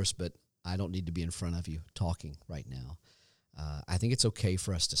 of course, but I don't need to be in front of you talking right now. I think it's okay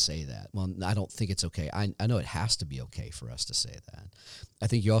for us to say that. Well, I don't think it's okay. I know it has to be okay for us to say that. I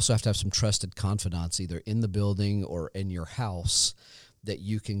think you also have to have some trusted confidants, either in the building or in your house, that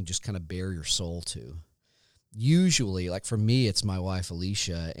you can just kind of bare your soul to. Usually, like for me, it's my wife,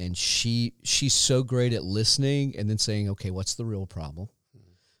 Alicia, and she's so great at listening and then saying, okay, what's the real problem?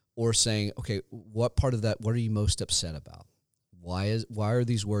 Or saying, okay, what part of that, what are you most upset about? Why are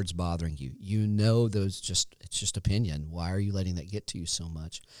these words bothering you? It's just opinion. Why are you letting that get to you so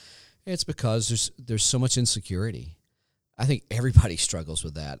much? It's because there's so much insecurity. I think everybody struggles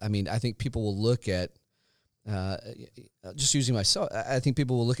with that. I mean, I think people will look at, just using myself, I think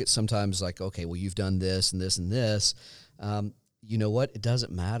people will look at sometimes like, okay, well, you've done this and this and this. You know what? It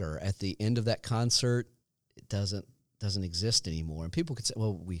doesn't matter. At the end of that concert, it doesn't exist anymore. And people could say,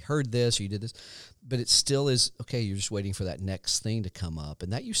 well, we heard this, or you did this, but it still is, okay, you're just waiting for that next thing to come up.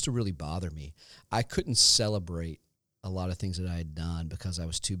 And that used to really bother me. I couldn't celebrate a lot of things that I had done because I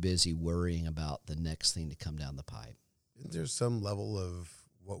was too busy worrying about the next thing to come down the pipe. There's some level of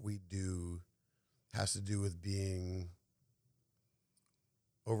what we do has to do with being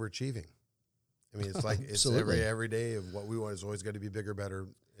overachieving. I mean, it's like it's every day of what we want is always going to be bigger, better,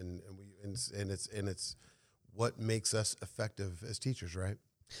 and it's what makes us effective as teachers, right?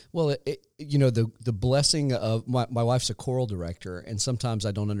 Well, the blessing of my wife's a choral director, and sometimes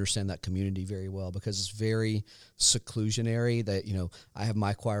I don't understand that community very well because it's very seclusionary. That I have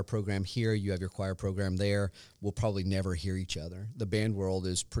my choir program here, you have your choir program there. We'll probably never hear each other. The band world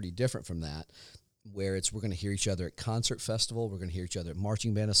is pretty different from that, where we're going to hear each other at concert festival, we're going to hear each other at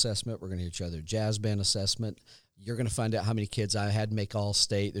marching band assessment, we're going to hear each other at jazz band assessment. You're going to find out how many kids I had make all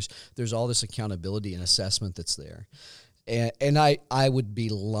state. There's all this accountability and assessment that's there. And I would be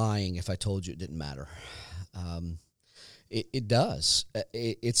lying if I told you it didn't matter. It does.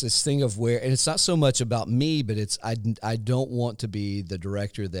 It's this thing of where, and it's not so much about me, but it's I don't want to be the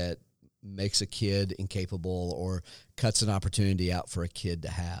director that makes a kid incapable or cuts an opportunity out for a kid to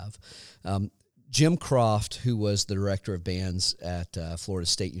have. Jim Croft, who was the director of bands at Florida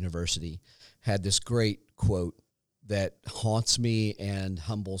State University, had this great quote that haunts me and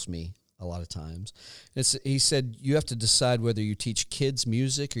humbles me a lot of times. He said, you have to decide whether you teach kids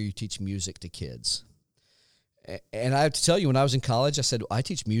music or you teach music to kids. And I have to tell you, when I was in college, I said, I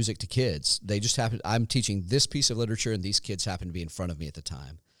teach music to kids. They just happen, I'm teaching this piece of literature and these kids happen to be in front of me at the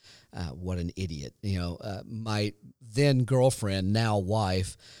time. What an idiot. My then girlfriend, now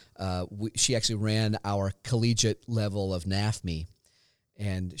wife, she actually ran our collegiate level of NAFME.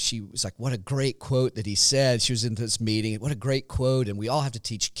 And she was like, what a great quote that he said. She was in this meeting. What a great quote. And we all have to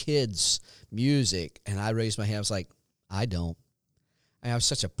teach kids music. And I raised my hand. I was like, I don't. I was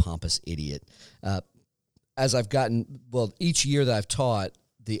such a pompous idiot. As I've gotten, each year that I've taught,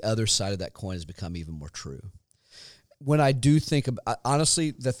 the other side of that coin has become even more true. When I do think about, honestly,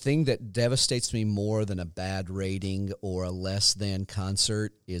 the thing that devastates me more than a bad rating or a less than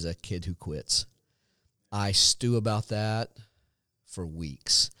concert is a kid who quits. I stew about that for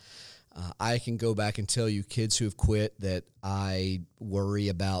weeks. I can go back and tell you kids who have quit that I worry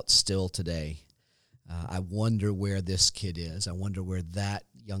about still today. I wonder where this kid is. I wonder where that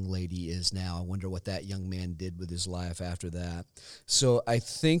young lady is now. I wonder what that young man did with his life after that. So I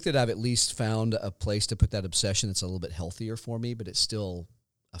think that I've at least found a place to put that obsession that's a little bit healthier for me, but it still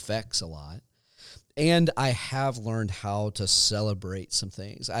affects a lot. And I have learned how to celebrate some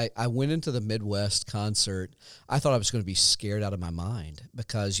things. I went into the Midwest concert. I thought I was going to be scared out of my mind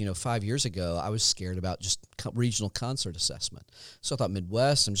because, 5 years ago, I was scared about just regional concert assessment. So I thought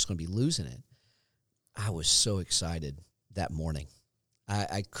Midwest, I'm just going to be losing it. I was so excited that morning.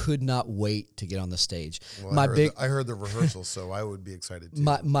 I could not wait to get on the stage. Well, I heard the rehearsal, so I would be excited too.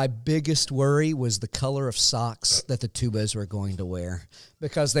 My biggest worry was the color of socks that the tubas were going to wear,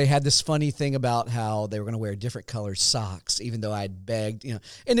 because they had this funny thing about how they were going to wear different colored socks, even though I'd begged, and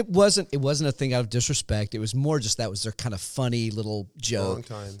it wasn't a thing out of disrespect. It was more just that was their kind of funny little joke.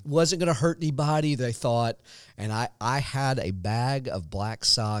 Long time. Wasn't going to hurt anybody, they thought. And I had a bag of black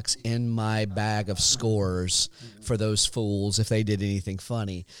socks in my bag of scores for those fools if they did anything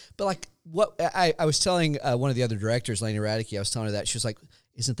funny. But like what I was telling one of the other directors, Lainey Radke, I was telling her that. She was like,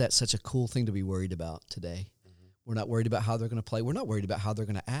 isn't that such a cool thing to be worried about today? Mm-hmm. We're not worried about how they're going to play. We're not worried about how they're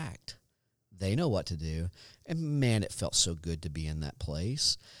going to act. They know what to do. And man, it felt so good to be in that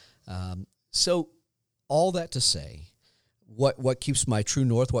place. So all that to say, what keeps my true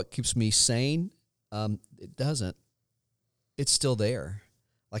north, what keeps me sane, it doesn't. It's still there.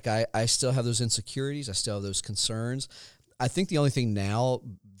 Like I still have those insecurities. I still have those concerns. I think the only thing now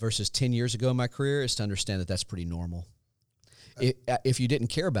versus 10 years ago in my career is to understand that that's pretty normal. If you didn't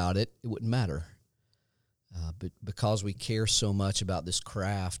care about it, it wouldn't matter. But because we care so much about this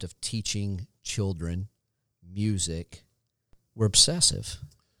craft of teaching children music, we're obsessive.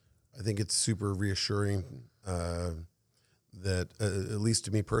 I think it's super reassuring that, at least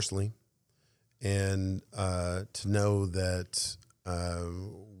to me personally, and to know that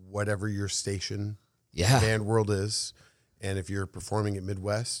whatever your station band world is, and if you're performing at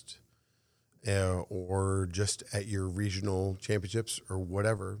Midwest or just at your regional championships or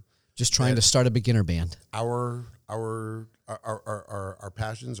whatever, just trying to start a beginner band. Our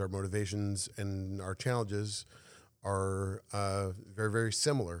passions, our motivations, and our challenges are very, very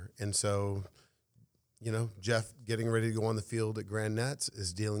similar. And so, Jeff getting ready to go on the field at Grand Nats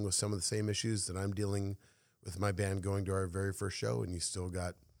is dealing with some of the same issues that I'm dealing with my band going to our very first show, and you still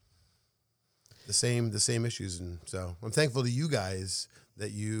got the same issues. And so I'm thankful to you guys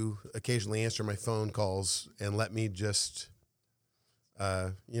that you occasionally answer my phone calls and let me just,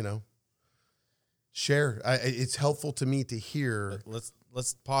 share. It's helpful to me to hear.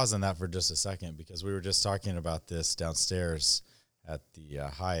 Let's pause on that for just a second, because we were just talking about this downstairs at the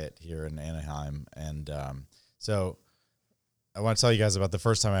Hyatt here in Anaheim. And so I want to tell you guys about the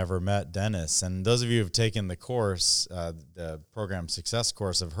first time I ever met Dennis. And those of you who have taken the course, the program success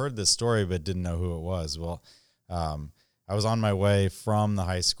course, have heard this story but didn't know who it was. Well, I was on my way from the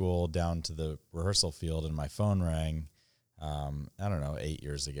high school down to the rehearsal field, and my phone rang. I don't know, 8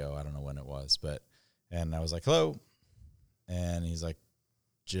 years ago. I don't know when it was, and I was like, hello. And he's like,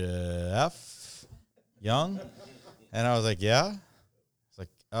 Jeff Young? And I was like, yeah. He's like,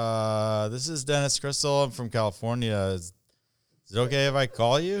 this is Dennis Crystal. I'm from California. Is it okay if I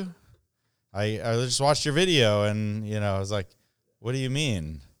call you? I just watched your video, and, I was like, what do you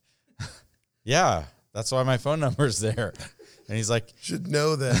mean? Yeah, That's why my phone number's there. And he's like, should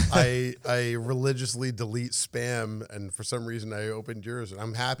know that I religiously delete spam, and for some reason I opened yours, and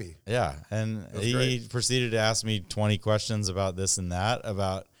I'm happy. yeah. And he great. proceeded to ask me 20 questions about this and that,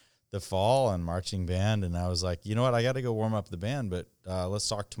 about the fall and marching band. And I was like, you know what? I got to go warm up the band, but let's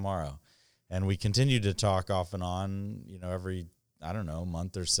talk tomorrow. And we continued to talk off and on, every, I don't know,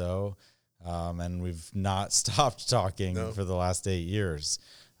 month or so. And we've not stopped talking for the last 8 years.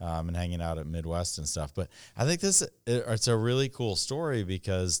 And hanging out at Midwest and stuff. But I think it's a really cool story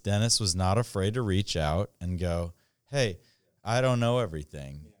because Dennis was not afraid to reach out and go, hey, I don't know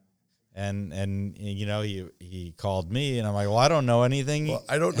everything. And he called me, and I'm like, well, I don't know anything. Well,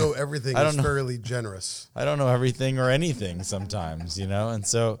 I don't know everything. It's fairly generous. I don't know everything or anything sometimes, And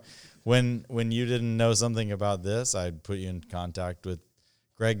so when you didn't know something about this, I'd put you in contact with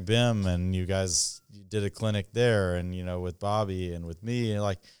Greg Bim, and you guys did a clinic there, and with Bobby and with me,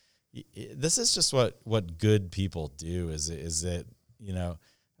 and this is just what good people do. Is that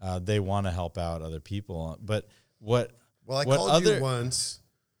they want to help out other people, but what? Well, I called you once,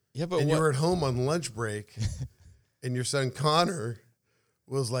 but you were at home on lunch break, and your son Connor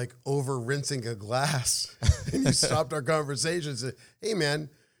was like over rinsing a glass, and you stopped our conversation and said, "Hey, man,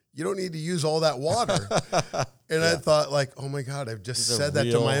 you don't need to use all that water." And I thought, like, oh my God, I've just said that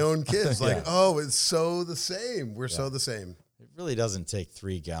to my own kids. Like, oh, it's so the same. We're so the same. It really doesn't take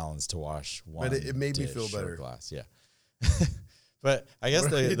 3 gallons to wash one. But it made me dish feel or better. Glass, yeah. But I guess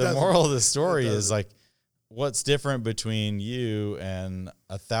the moral of the story is like, what's different between you and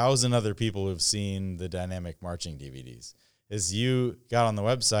 1,000 other people who've seen the Dynamic Marching DVDs is you got on the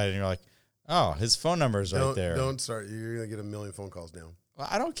website and you're like, oh, his phone number is right there. Don't start. You're going to get a million phone calls now.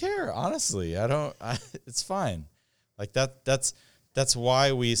 I don't care, honestly. It's fine. Like that's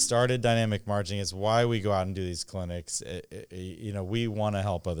why we started Dynamic Marching. It's why we go out and do these clinics. We want to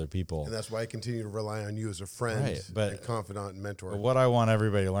help other people. And that's why I continue to rely on you as a friend, and confidant and mentor. But what I want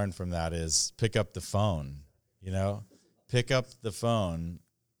everybody to learn from that is pick up the phone, pick up the phone,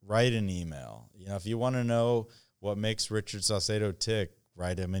 write an email. If you want to know what makes Richard Saucedo tick,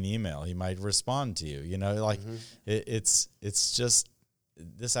 write him an email. He might respond to you, it's just,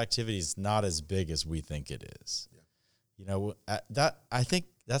 this activity is not as big as we think it is. Yeah. I think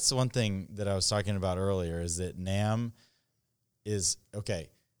that's the one thing that I was talking about earlier is that NAMM is okay.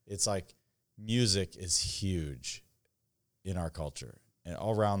 It's like music is huge in our culture and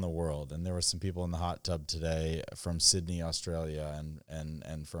all around the world. And there were some people in the hot tub today from Sydney, Australia,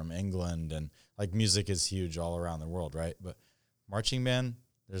 and from England, and like music is huge all around the world, right? But marching band,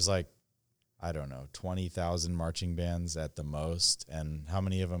 there's like, I don't know, 20,000 marching bands at the most. And how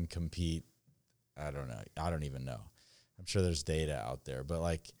many of them compete? I don't know. I don't even know. I'm sure there's data out there, but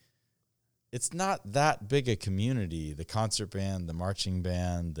like, it's not that big a community. The concert band, the marching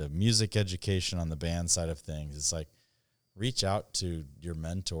band, the music education on the band side of things. It's like, reach out to your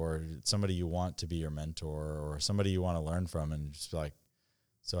mentor, somebody you want to be your mentor, or somebody you want to learn from, and just be like,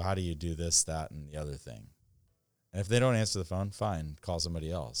 so how do you do this, that, and the other thing? And if they don't answer the phone, fine, call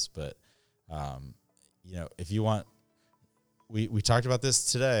somebody else. But if you want, we talked about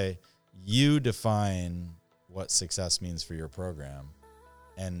this today. You define what success means for your program,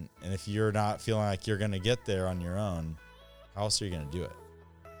 and if you're not feeling like you're going to get there on your own, how else are you going to do it?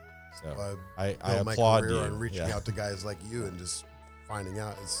 So I applaud you on reaching out to guys like you and just finding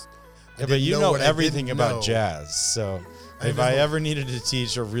out. But you know everything about jazz. So if I ever needed to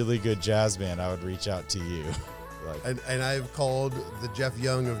teach a really good jazz band, I would reach out to you. And I've called the Jeff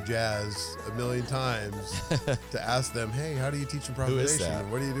Young of jazz a million times to ask them, hey, how do you teach improvisation? Who is that?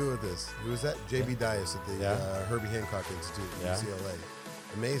 What do you do with this? Who is that? J.B. Dias at the Herbie Hancock Institute at UCLA.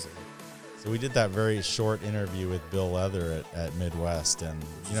 Amazing. So we did that very short interview with Bill Leather at Midwest. And,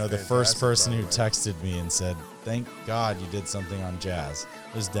 the first person who texted me and said, thank God you did something on jazz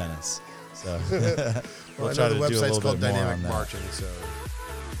was Dennis. So we'll try to do a little bit more on that. Marching, so.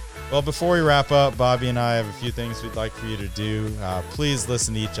 Well, before we wrap up, Bobby and I have a few things we'd like for you to do. Please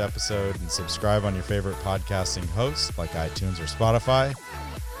listen to each episode and subscribe on your favorite podcasting host like iTunes or Spotify.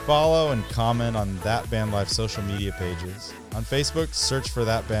 Follow and comment on That Band Life social media pages. On Facebook, search for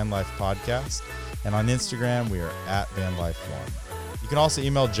That Band Life Podcast. And on Instagram, we are at BandLife1. You can also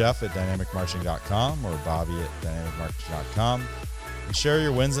email Jeff at dynamicmarching.com or Bobby at dynamicmarching.com. And share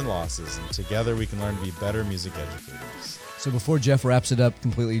your wins and losses, and together we can learn to be better music educators. So before Jeff wraps it up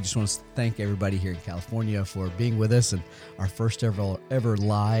completely, just want to thank everybody here in California for being with us and our first ever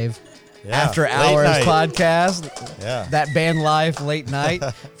live After late Hours night. podcast. Yeah. That band life late night.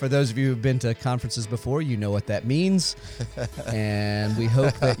 For those of you who've been to conferences before, you know what that means. And we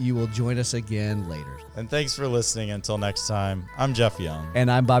hope that you will join us again later. And thanks for listening. Until next time, I'm Jeff Young, And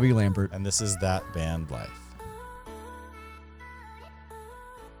I'm Bobby Lambert. and this is That Band Life.